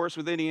intercourse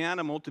with any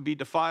animal to be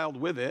defiled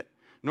with it,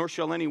 nor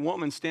shall any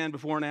woman stand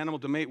before an animal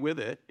to mate with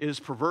it. It is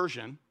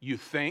perversion, you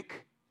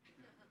think.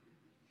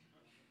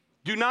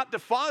 Do not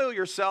defile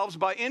yourselves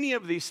by any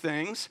of these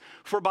things,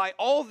 for by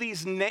all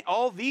these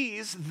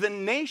the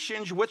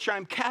nations which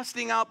I'm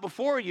casting out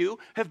before you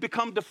have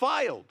become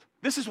defiled.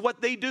 This is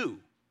what they do.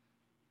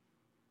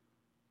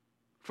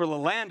 For the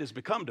land has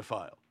become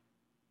defiled.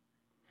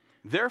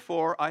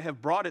 Therefore, I have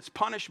brought its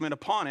punishment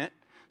upon it,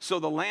 so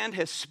the land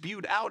has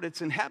spewed out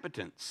its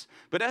inhabitants.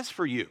 But as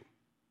for you,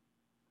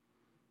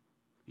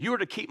 you are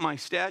to keep my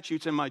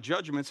statutes and my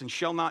judgments and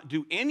shall not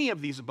do any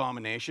of these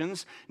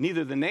abominations,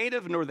 neither the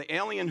native nor the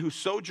alien who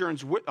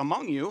sojourns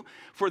among you,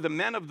 for the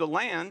men of the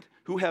land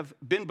who have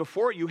been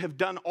before you have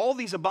done all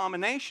these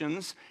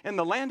abominations, and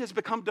the land has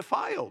become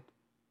defiled,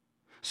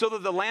 so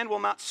that the land will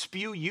not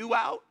spew you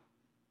out.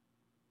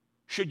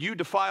 Should you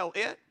defile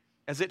it,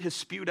 as it has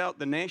spewed out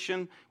the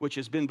nation which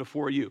has been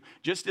before you?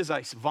 Just as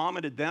I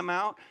vomited them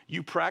out,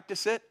 you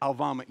practice it, I'll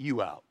vomit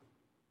you out,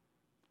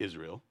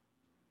 Israel.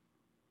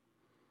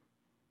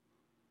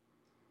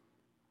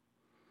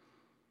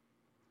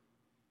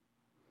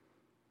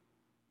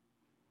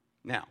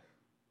 Now,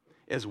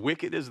 as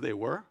wicked as they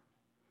were,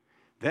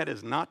 that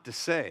is not to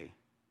say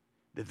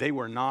that they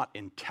were not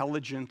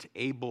intelligent,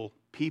 able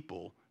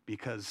people,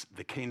 because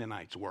the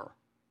Canaanites were.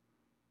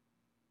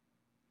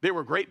 They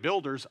were great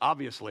builders,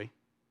 obviously,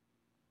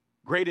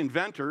 great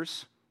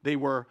inventors. They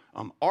were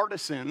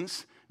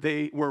artisans.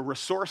 They were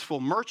resourceful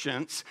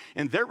merchants,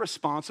 and they're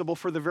responsible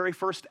for the very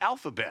first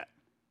alphabet,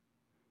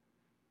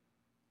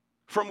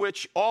 from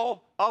which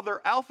all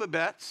other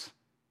alphabets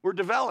were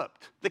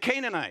developed. The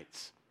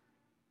Canaanites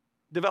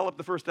developed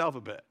the first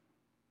alphabet.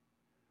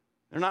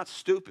 They're not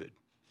stupid.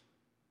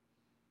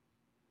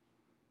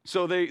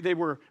 So they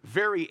were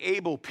very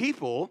able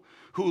people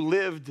who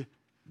lived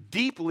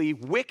deeply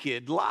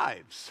wicked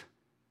lives.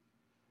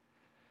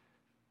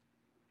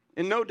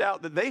 And no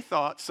doubt that they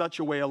thought such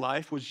a way of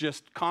life was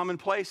just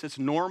commonplace, it's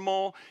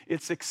normal,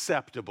 it's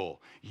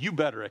acceptable. You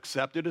better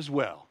accept it as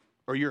well,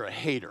 or you're a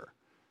hater.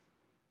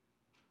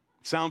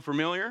 Sound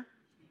familiar?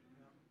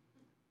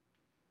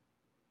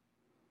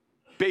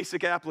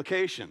 Basic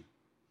application.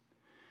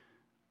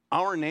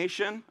 Our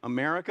nation,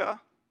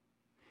 America,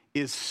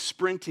 is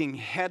sprinting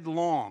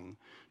headlong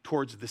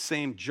towards the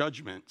same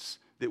judgments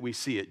that we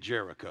see at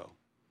Jericho,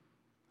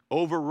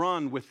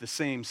 overrun with the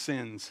same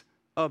sins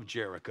of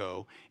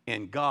Jericho,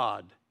 and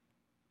God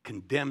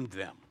condemned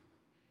them.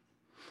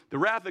 The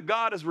wrath of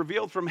God is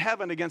revealed from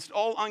heaven against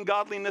all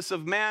ungodliness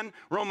of men,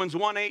 Romans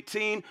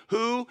 1:18,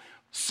 who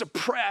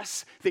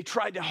suppress, they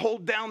tried to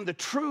hold down the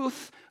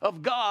truth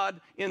of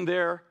God in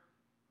their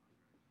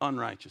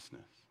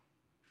unrighteousness.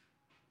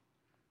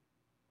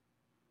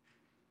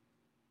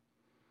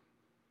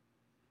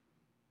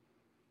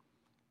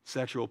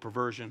 Sexual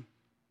perversion,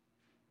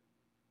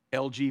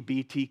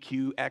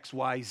 LGBTQ,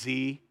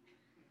 XYZ,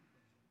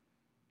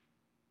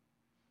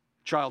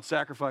 child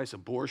sacrifice,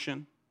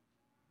 abortion,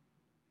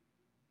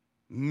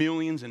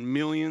 millions and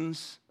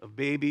millions of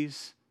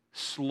babies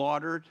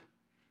slaughtered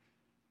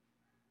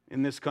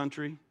in this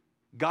country.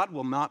 God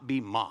will not be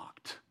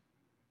mocked.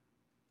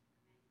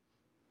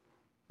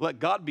 Let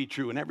God be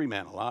true and every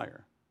man a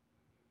liar.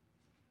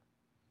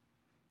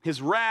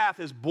 His wrath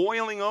is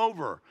boiling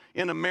over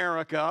in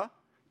America,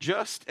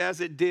 just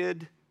as it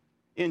did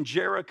in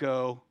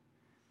Jericho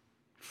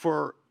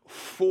for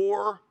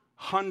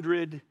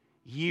 400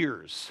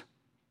 years.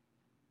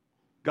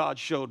 God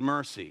showed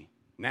mercy.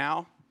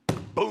 Now,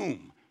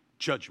 boom,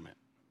 judgment.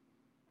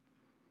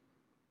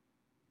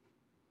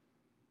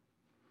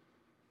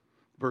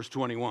 Verse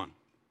 21.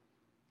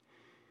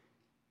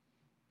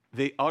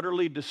 They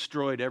utterly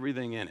destroyed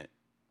everything in it.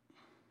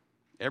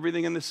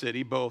 Everything in the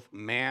city, both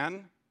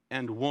man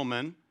and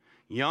woman,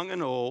 young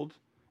and old,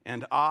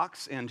 and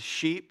ox and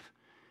sheep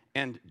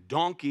and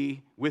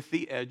donkey with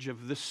the edge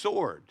of the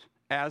sword,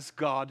 as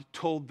God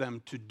told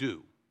them to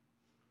do.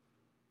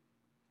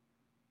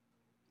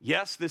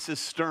 Yes, this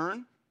is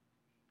stern.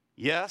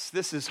 Yes,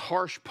 this is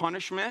harsh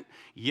punishment.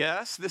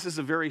 Yes, this is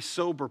a very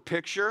sober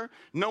picture.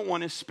 No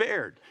one is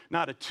spared.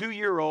 Not a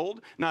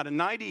 2-year-old, not a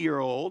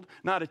 90-year-old,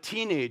 not a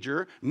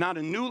teenager, not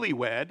a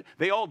newlywed.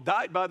 They all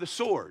died by the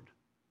sword,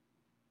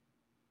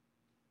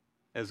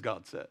 as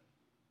God said.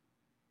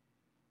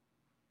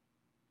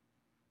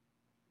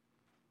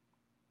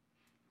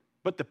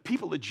 But the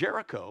people of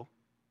Jericho,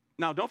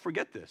 now don't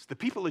forget this, the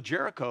people of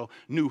Jericho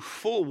knew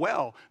full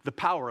well the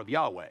power of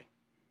Yahweh.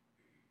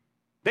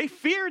 They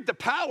feared the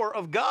power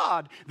of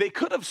God. They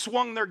could have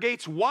swung their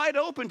gates wide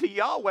open to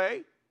Yahweh.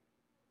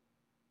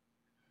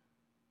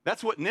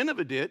 That's what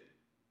Nineveh did.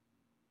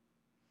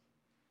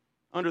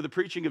 Under the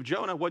preaching of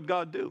Jonah, what'd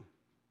God do?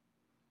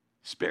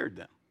 Spared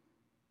them.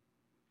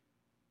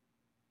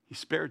 He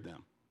spared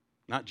them,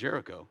 not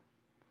Jericho.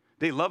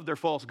 They loved their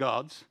false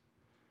gods.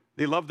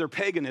 They loved their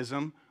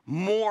paganism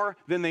more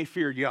than they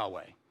feared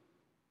Yahweh.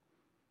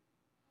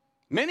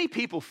 Many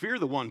people fear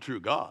the one true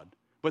God,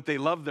 but they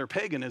love their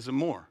paganism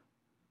more.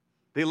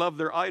 They love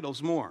their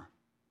idols more.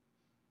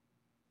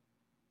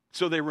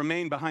 So they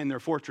remain behind their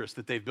fortress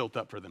that they've built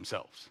up for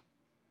themselves.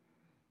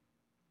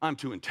 I'm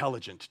too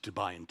intelligent to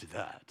buy into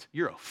that.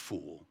 You're a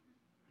fool.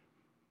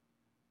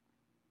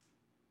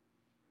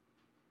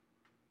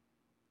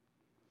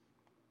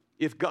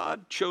 If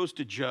God chose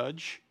to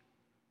judge,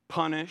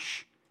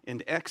 punish,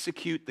 and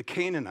execute the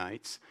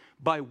Canaanites,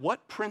 by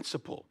what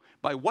principle?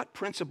 By what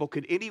principle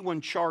could anyone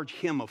charge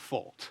him of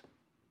fault?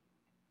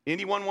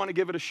 Anyone want to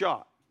give it a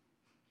shot?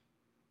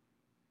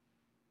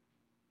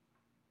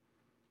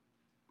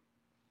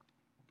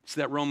 It's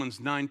that Romans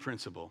 9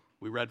 principle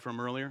we read from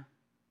earlier.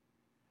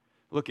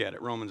 Look at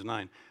it, Romans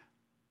 9.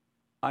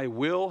 I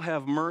will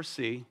have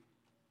mercy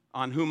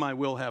on whom I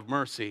will have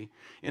mercy,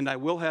 and I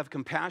will have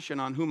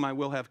compassion on whom I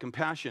will have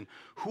compassion.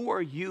 Who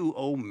are you,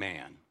 O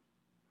man?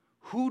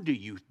 Who do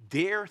you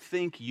dare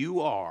think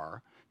you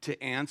are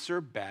to answer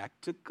back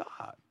to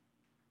God?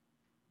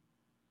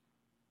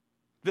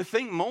 The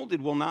thing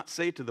molded will not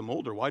say to the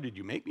molder, why did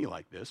you make me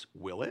like this?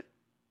 Will it?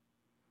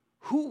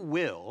 Who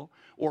will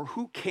or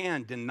who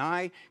can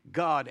deny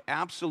God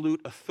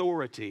absolute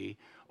authority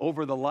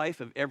over the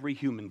life of every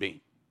human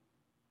being?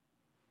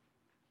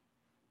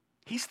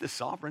 He's the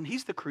sovereign.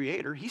 He's the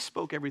creator. He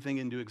spoke everything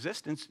into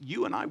existence.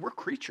 You and I, we're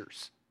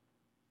creatures.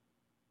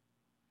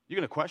 You're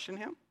going to question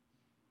him?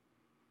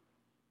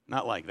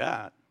 Not like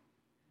that.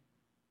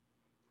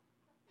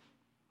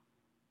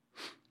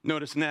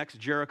 Notice next,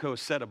 Jericho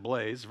set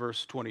ablaze,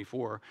 verse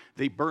 24.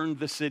 They burned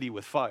the city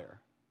with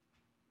fire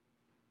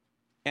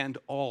and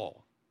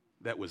all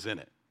that was in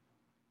it.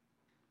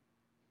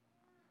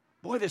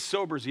 Boy, this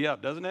sobers you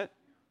up, doesn't it?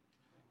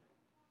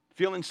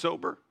 Feeling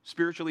sober,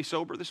 spiritually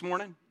sober this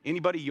morning?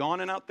 Anybody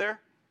yawning out there?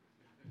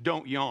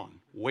 Don't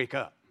yawn. Wake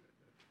up.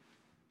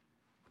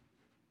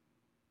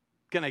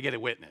 Can I get a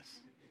witness?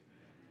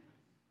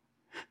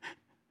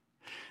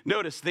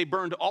 Notice they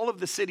burned all of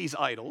the city's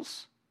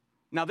idols.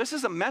 Now, this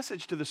is a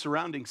message to the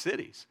surrounding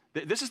cities.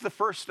 This is the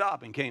first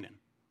stop in Canaan,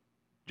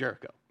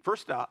 Jericho.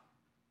 First stop.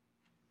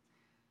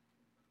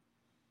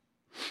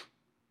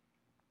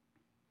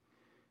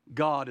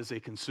 God is a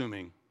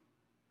consuming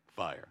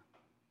fire.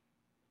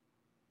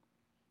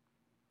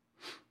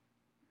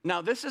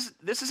 Now, this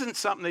isn't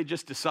something they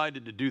just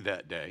decided to do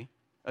that day.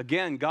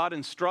 Again, God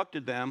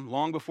instructed them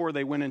long before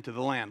they went into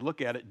the land.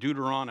 Look at it,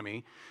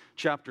 Deuteronomy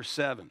chapter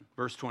 7,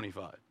 verse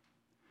 25.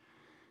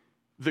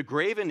 The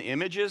graven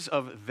images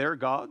of their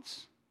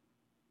gods,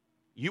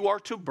 you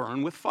are to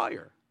burn with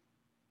fire.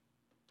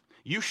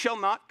 You shall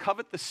not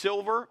covet the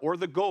silver or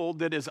the gold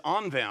that is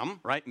on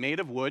them, right, made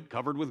of wood,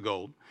 covered with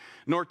gold,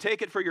 nor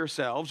take it for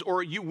yourselves,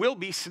 or you will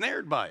be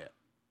snared by it.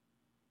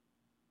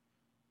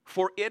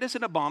 For it is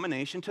an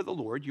abomination to the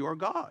Lord your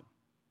God.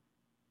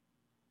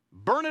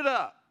 Burn it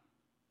up.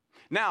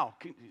 Now,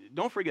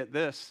 don't forget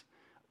this.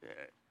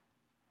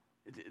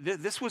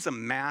 This was a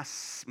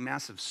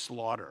massive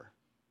slaughter.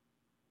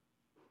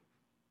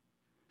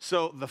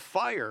 So the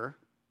fire,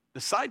 the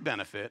side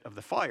benefit of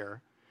the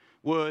fire,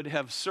 would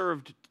have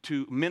served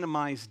to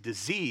minimize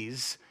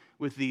disease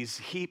with these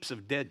heaps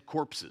of dead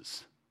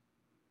corpses.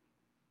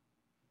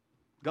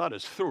 God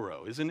is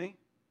thorough, isn't he?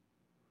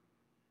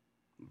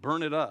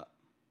 Burn it up.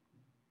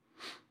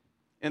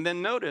 And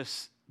then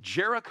notice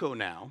Jericho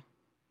now,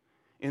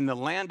 in the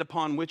land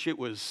upon which it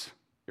was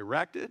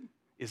erected,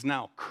 is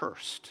now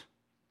cursed.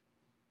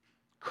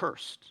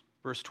 Cursed.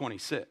 Verse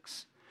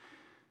 26.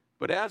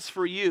 But as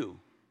for you,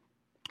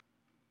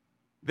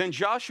 then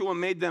Joshua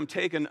made them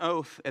take an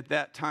oath at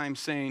that time,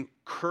 saying,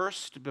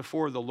 cursed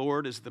before the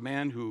Lord is the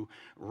man who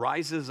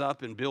rises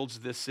up and builds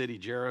this city,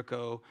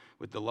 Jericho,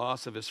 with the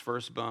loss of his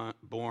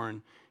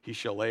firstborn, he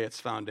shall lay its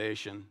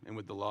foundation, and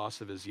with the loss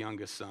of his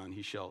youngest son,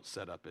 he shall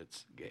set up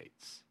its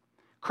gates.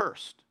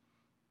 Cursed.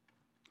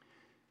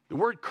 The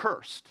word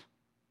cursed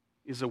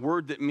is a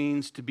word that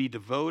means to be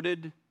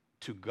devoted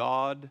to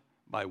God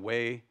by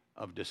way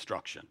of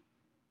destruction.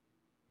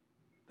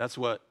 That's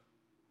what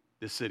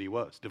this city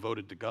was,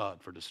 devoted to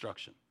God for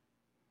destruction.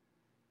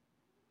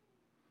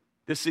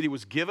 This city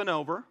was given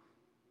over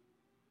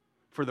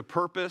for the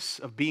purpose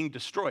of being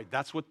destroyed.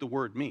 That's what the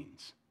word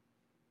means.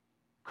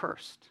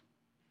 Cursed.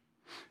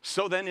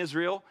 So then,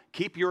 Israel,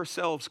 keep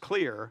yourselves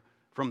clear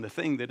from the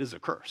thing that is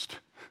accursed.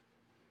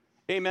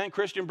 Amen,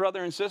 Christian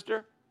brother and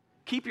sister?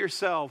 Keep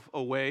yourself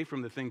away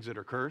from the things that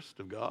are cursed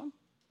of God.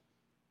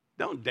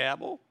 Don't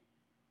dabble.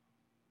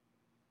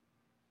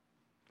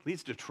 It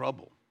leads to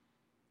trouble.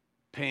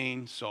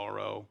 Pain,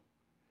 sorrow.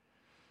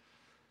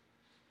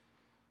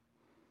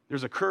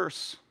 There's a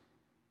curse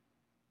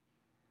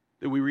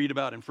that we read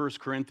about in 1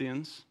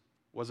 Corinthians.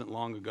 Wasn't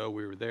long ago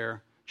we were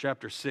there.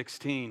 Chapter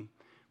 16,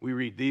 we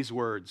read these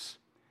words.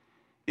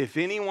 If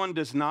anyone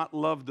does not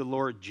love the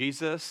Lord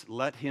Jesus,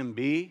 let him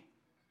be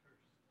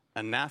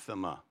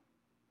anathema,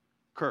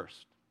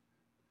 cursed.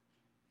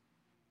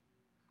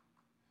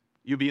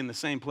 You'll be in the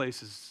same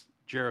place as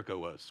Jericho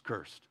was,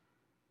 cursed.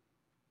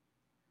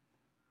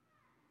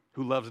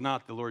 Who loves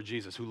not the Lord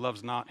Jesus, who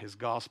loves not his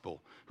gospel,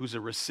 who's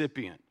a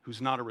recipient,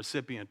 who's not a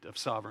recipient of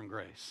sovereign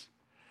grace.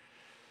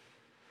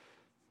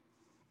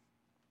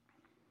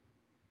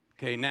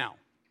 Okay, now,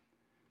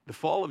 the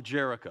fall of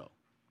Jericho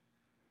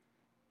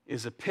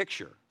is a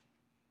picture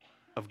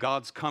of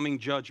God's coming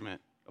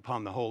judgment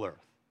upon the whole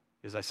earth,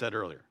 as I said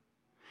earlier.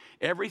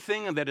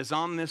 Everything that is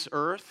on this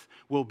earth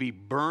will be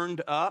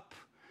burned up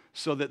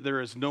so that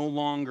there is no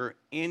longer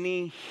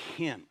any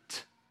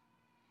hint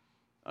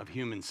of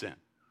human sin.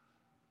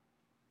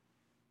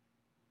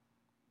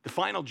 The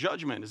final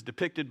judgment is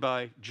depicted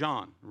by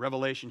John,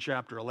 Revelation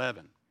chapter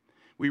 11.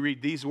 We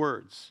read these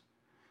words,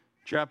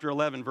 chapter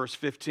 11, verse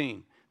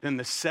 15. Then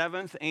the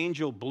seventh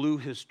angel blew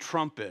his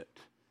trumpet,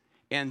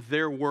 and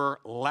there were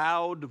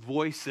loud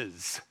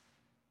voices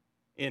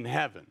in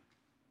heaven,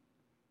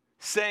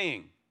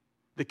 saying,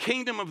 the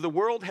kingdom of the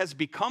world has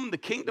become the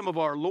kingdom of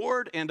our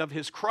Lord and of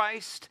his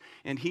Christ,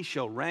 and he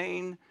shall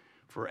reign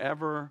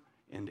forever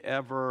and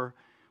ever.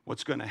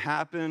 What's going to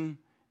happen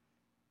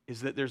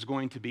is that there's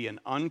going to be an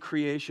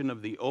uncreation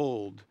of the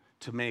old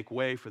to make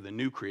way for the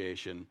new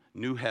creation,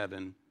 new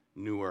heaven,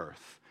 new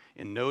earth.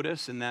 And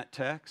notice in that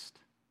text,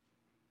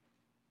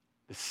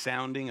 the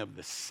sounding of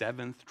the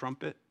seventh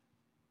trumpet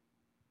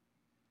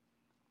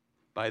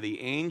by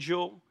the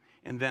angel,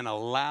 and then a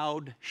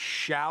loud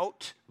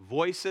shout,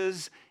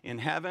 voices in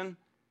heaven,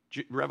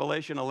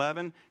 Revelation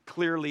 11,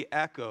 clearly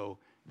echo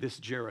this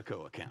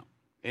Jericho account.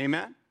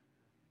 Amen?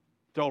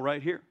 It's all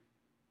right here.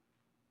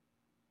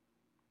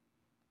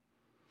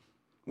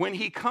 When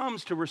he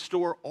comes to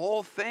restore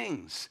all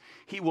things,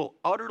 he will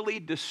utterly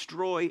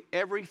destroy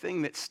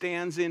everything that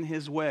stands in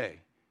his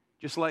way,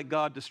 just like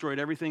God destroyed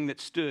everything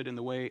that stood in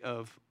the way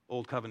of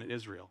Old Covenant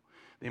Israel.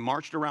 They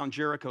marched around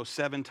Jericho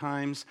 7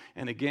 times,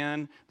 and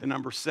again, the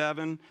number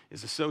 7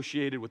 is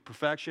associated with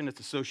perfection. It's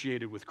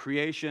associated with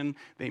creation.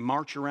 They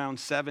march around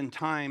 7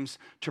 times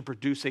to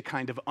produce a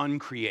kind of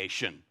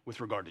uncreation with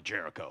regard to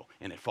Jericho,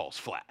 and it falls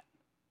flat.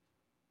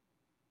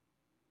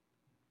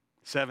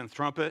 7th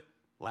trumpet,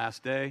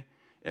 last day,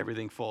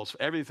 everything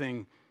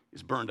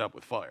is burned up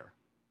with fire.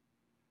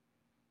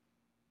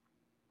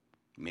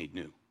 Made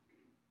new.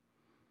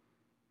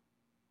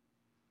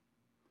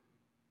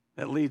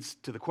 That leads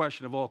to the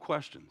question of all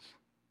questions.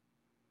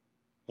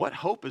 What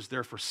hope is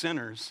there for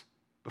sinners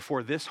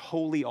before this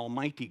holy,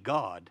 almighty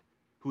God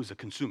who is a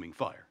consuming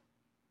fire?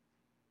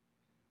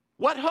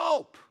 What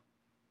hope?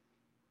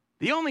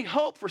 The only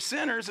hope for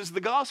sinners is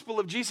the gospel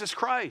of Jesus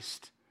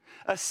Christ,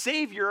 a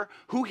Savior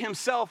who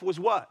himself was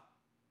what?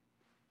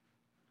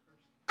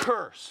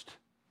 Cursed.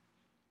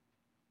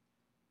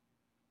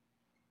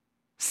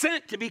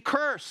 Sent to be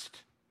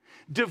cursed.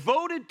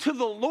 Devoted to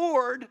the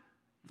Lord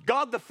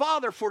God the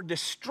Father for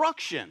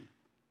destruction,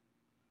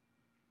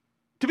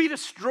 to be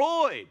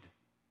destroyed,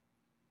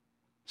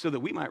 so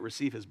that we might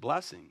receive his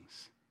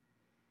blessings,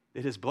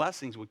 that his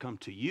blessings would come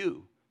to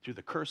you through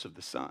the curse of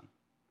the Son,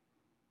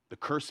 the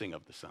cursing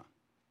of the Son.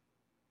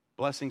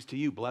 Blessings to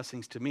you,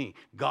 blessings to me.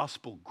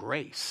 Gospel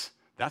grace,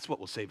 that's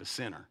what will save a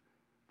sinner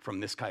from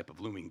this type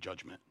of looming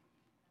judgment.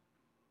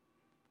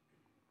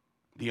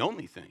 The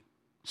only thing.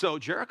 So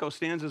Jericho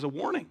stands as a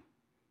warning.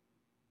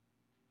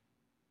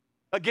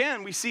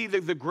 Again, we see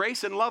the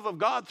grace and love of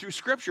God through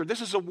Scripture. This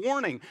is a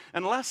warning.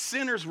 Unless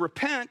sinners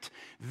repent,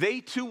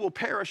 they too will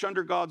perish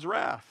under God's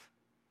wrath.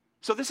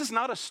 So this is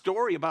not a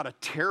story about a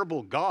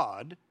terrible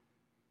God,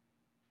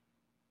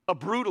 a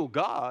brutal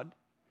God.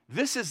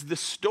 This is the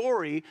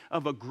story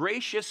of a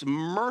gracious,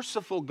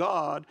 merciful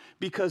God,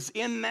 because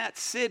in that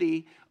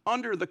city,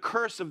 under the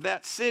curse of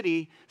that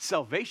city,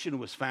 salvation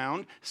was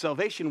found,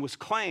 salvation was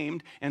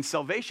claimed, and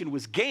salvation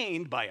was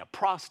gained by a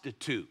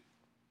prostitute.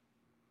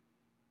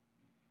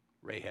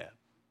 Rahab.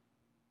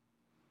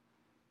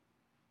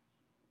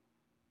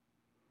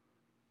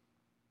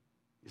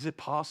 Is it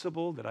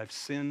possible that I've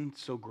sinned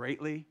so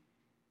greatly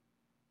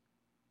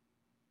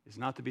as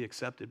not to be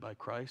accepted by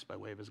Christ by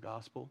way of his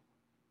gospel?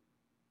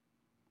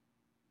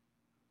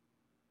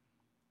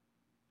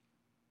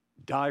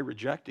 Die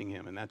rejecting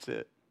him, and that's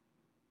it.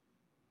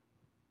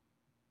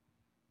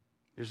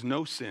 There's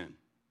no sin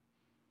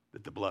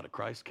that the blood of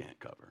Christ can't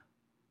cover.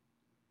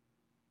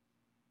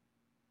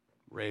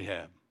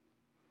 Rahab.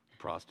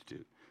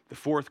 Prostitute. The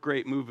fourth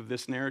great move of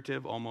this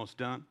narrative, almost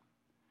done.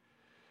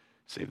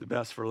 Save the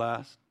best for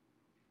last.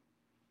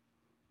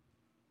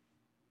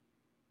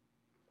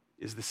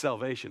 Is the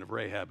salvation of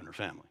Rahab and her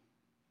family.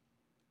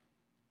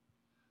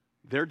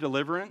 Their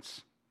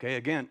deliverance,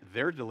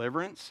 their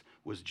deliverance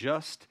was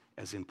just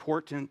as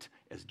important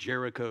as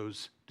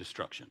Jericho's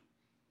destruction.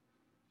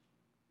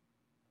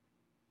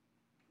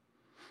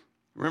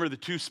 Remember the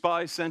 2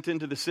 spies sent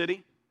into the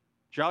city?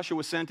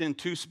 Joshua sent in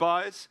 2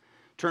 spies.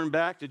 Turn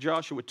back to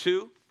Joshua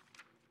 2,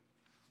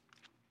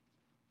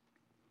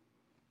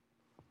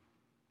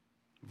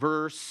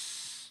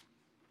 verse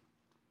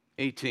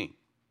 18.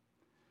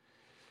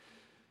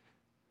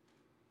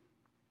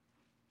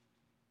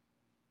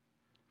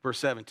 Verse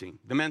 17.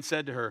 The men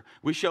said to her,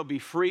 "We shall be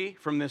free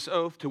from this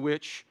oath to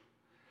which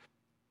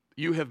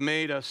you have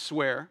made us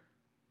swear."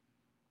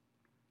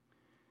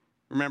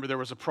 Remember, there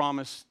was a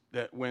promise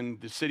that when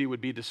the city would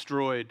be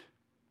destroyed,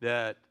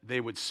 that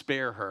they would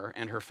spare her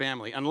and her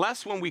family.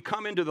 Unless when we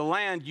come into the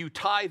land, you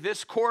tie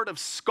this cord of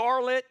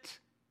scarlet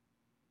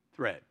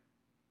thread,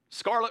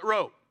 scarlet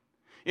rope,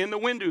 in the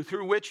window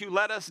through which you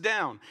let us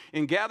down,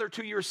 and gather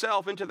to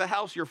yourself into the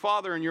house your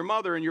father and your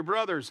mother and your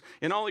brothers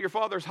and all your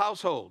father's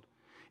household.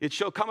 It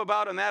shall come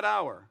about in that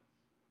hour,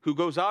 who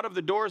goes out of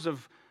the doors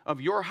of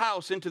your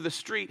house into the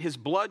street, his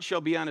blood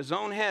shall be on his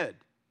own head,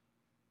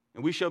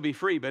 and we shall be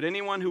free. But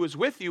anyone who is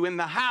with you in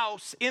the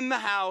house,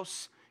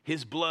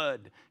 his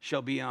blood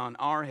shall be on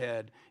our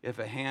head if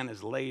a hand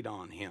is laid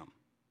on him.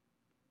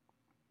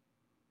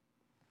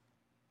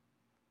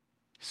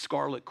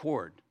 Scarlet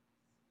cord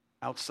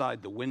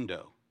outside the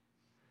window.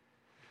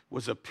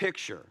 was a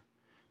picture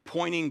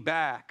pointing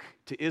back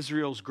to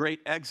Israel's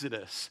great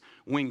exodus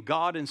when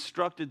God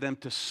instructed them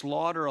to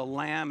slaughter a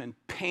lamb and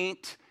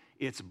paint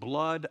its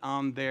blood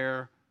on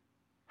their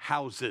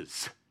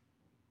houses,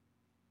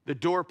 the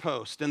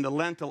doorpost and the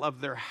lintel of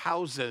their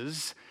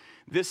houses.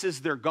 This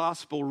is their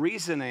gospel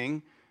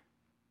reasoning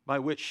by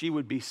which she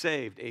would be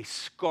saved, a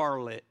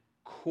scarlet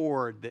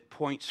cord that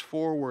points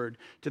forward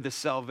to the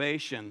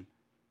salvation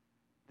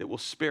that will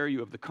spare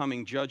you of the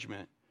coming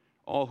judgment,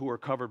 all who are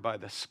covered by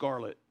the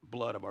scarlet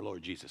blood of our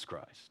Lord Jesus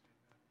Christ.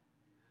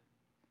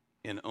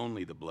 And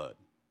only the blood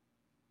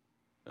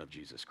of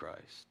Jesus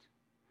Christ.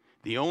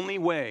 The only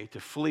way to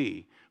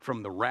flee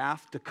from the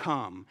wrath to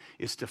come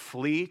is to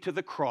flee to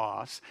the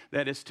cross,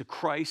 that is to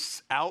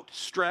Christ's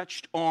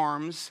outstretched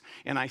arms.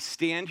 And I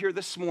stand here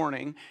this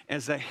morning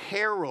as a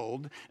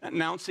herald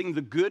announcing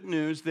the good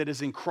news that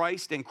is in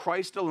Christ and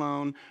Christ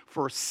alone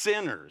for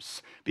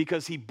sinners,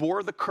 because he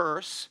bore the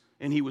curse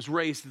and he was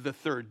raised the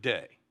third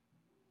day.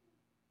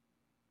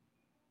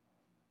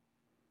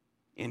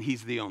 And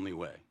he's the only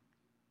way.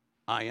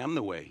 I am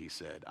the way, he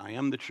said. I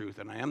am the truth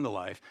and I am the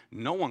life.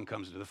 No one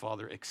comes to the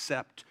Father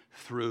except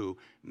through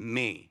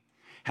me.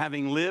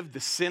 Having lived the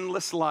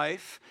sinless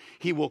life,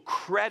 he will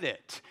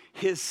credit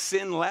his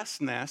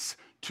sinlessness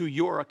to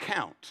your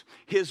account,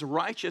 his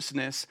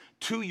righteousness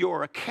to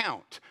your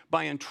account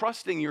by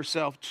entrusting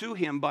yourself to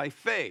him by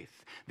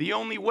faith. The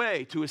only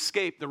way to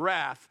escape the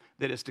wrath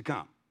that is to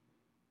come.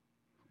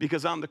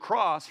 Because on the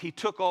cross, he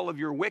took all of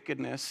your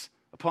wickedness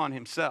upon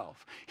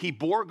himself. He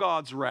bore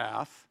God's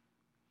wrath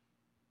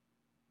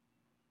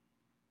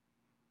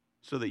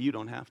so that you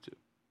don't have to,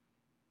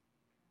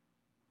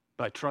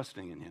 by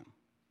trusting in him.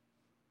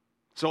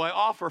 So I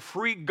offer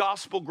free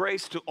gospel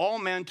grace to all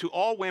men, to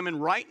all women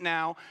right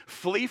now.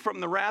 Flee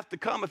from the wrath to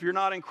come if you're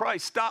not in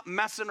Christ. Stop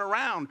messing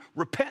around.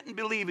 Repent and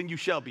believe and you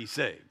shall be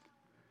saved.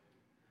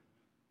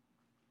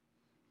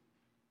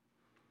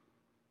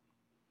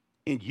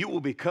 And you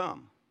will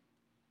become,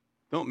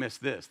 don't miss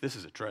this, this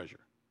is a treasure.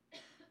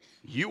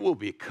 You will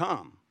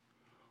become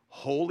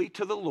holy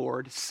to the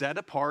Lord, set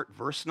apart,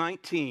 verse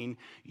 19.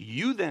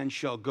 You then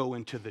shall go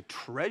into the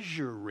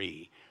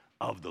treasury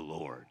of the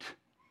Lord.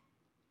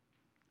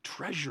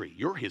 Treasury,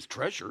 you're his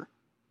treasure.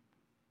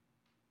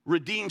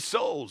 Redeemed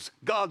souls,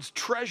 God's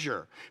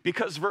treasure.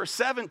 Because verse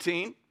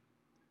 17,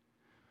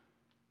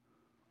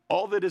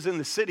 all that is in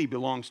the city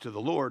belongs to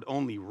the Lord.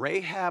 Only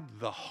Rahab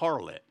the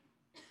harlot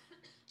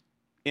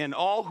and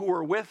all who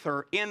are with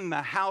her in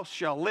the house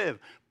shall live,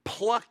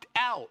 plucked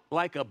out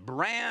like a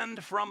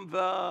brand from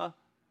the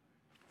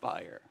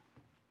fire.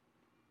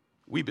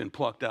 We've been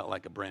plucked out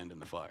like a brand in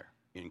the fire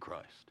in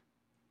Christ,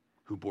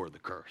 who bore the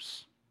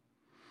curse.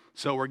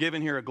 So we're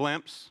given here a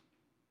glimpse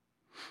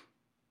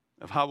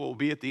of how it will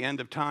be at the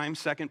end of time.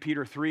 2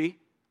 Peter 3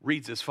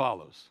 reads as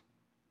follows.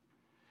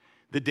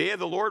 The day of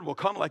the Lord will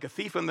come like a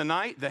thief in the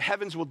night. The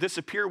heavens will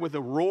disappear with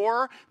a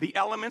roar. The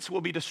elements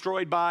will be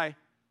destroyed by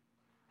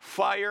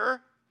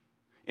fire.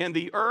 And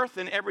the earth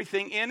and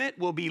everything in it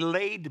will be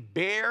laid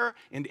bare,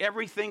 and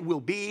everything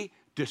will be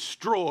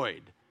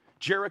destroyed.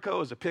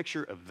 Jericho is a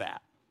picture of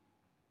that,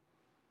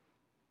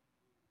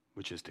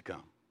 which is to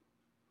come.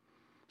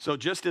 So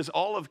just as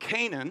all of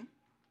Canaan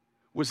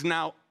was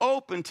now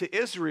open to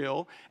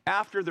Israel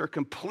after their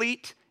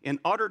complete and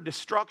utter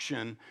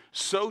destruction,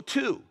 so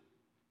too,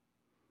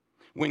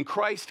 when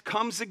Christ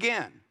comes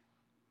again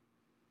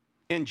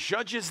and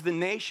judges the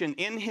nation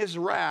in his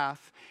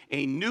wrath,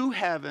 a new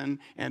heaven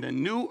and a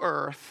new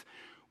earth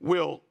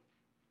will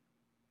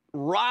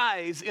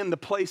rise in the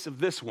place of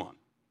this one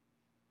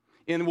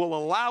and will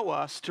allow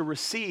us to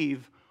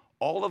receive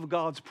all of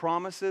God's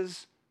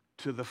promises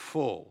to the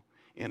full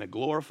in a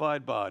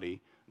glorified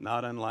body,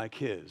 not unlike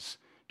his,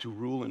 to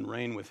rule and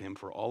reign with him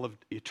for all of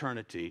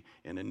eternity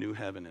in a new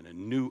heaven and a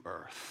new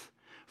earth.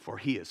 For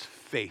he is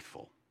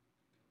faithful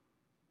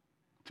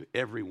to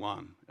every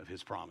one of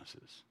his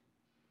promises.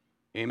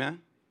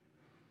 Amen?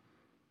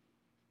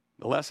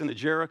 The lesson of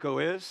Jericho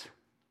is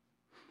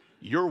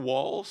your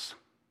walls,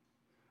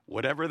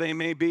 whatever they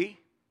may be,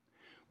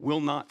 will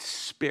not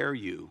spare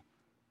you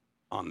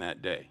on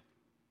that day.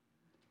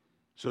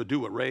 So do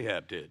what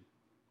Rahab did.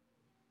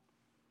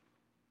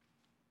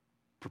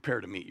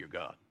 Prepare to meet your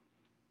God.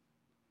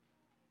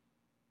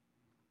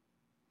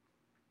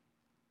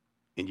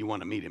 And you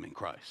want to meet him in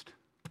Christ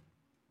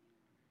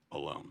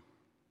alone.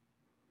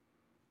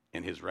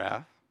 And his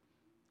wrath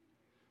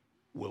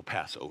will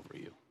pass over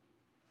you.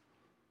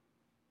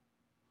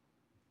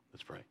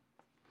 Let's pray.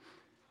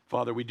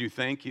 Father, we do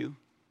thank you.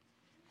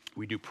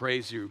 We do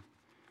praise you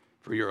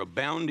for your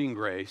abounding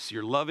grace,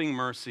 your loving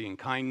mercy and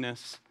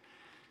kindness.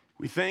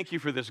 We thank you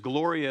for this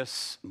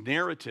glorious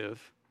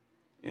narrative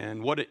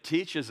and what it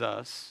teaches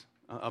us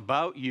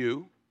about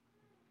you,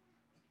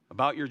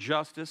 about your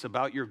justice,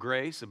 about your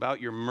grace,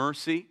 about your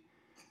mercy,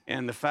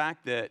 and the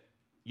fact that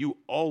you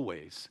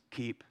always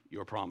keep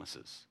your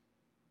promises.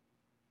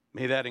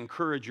 May that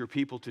encourage your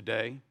people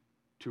today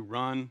to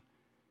run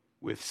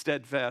with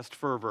steadfast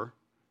fervor,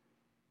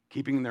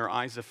 keeping their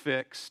eyes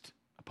affixed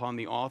upon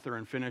the author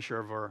and finisher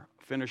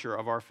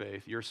of our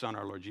faith, your Son,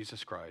 our Lord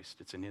Jesus Christ.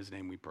 It's in his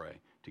name we pray.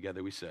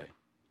 Together we say,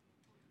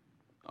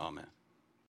 Amen.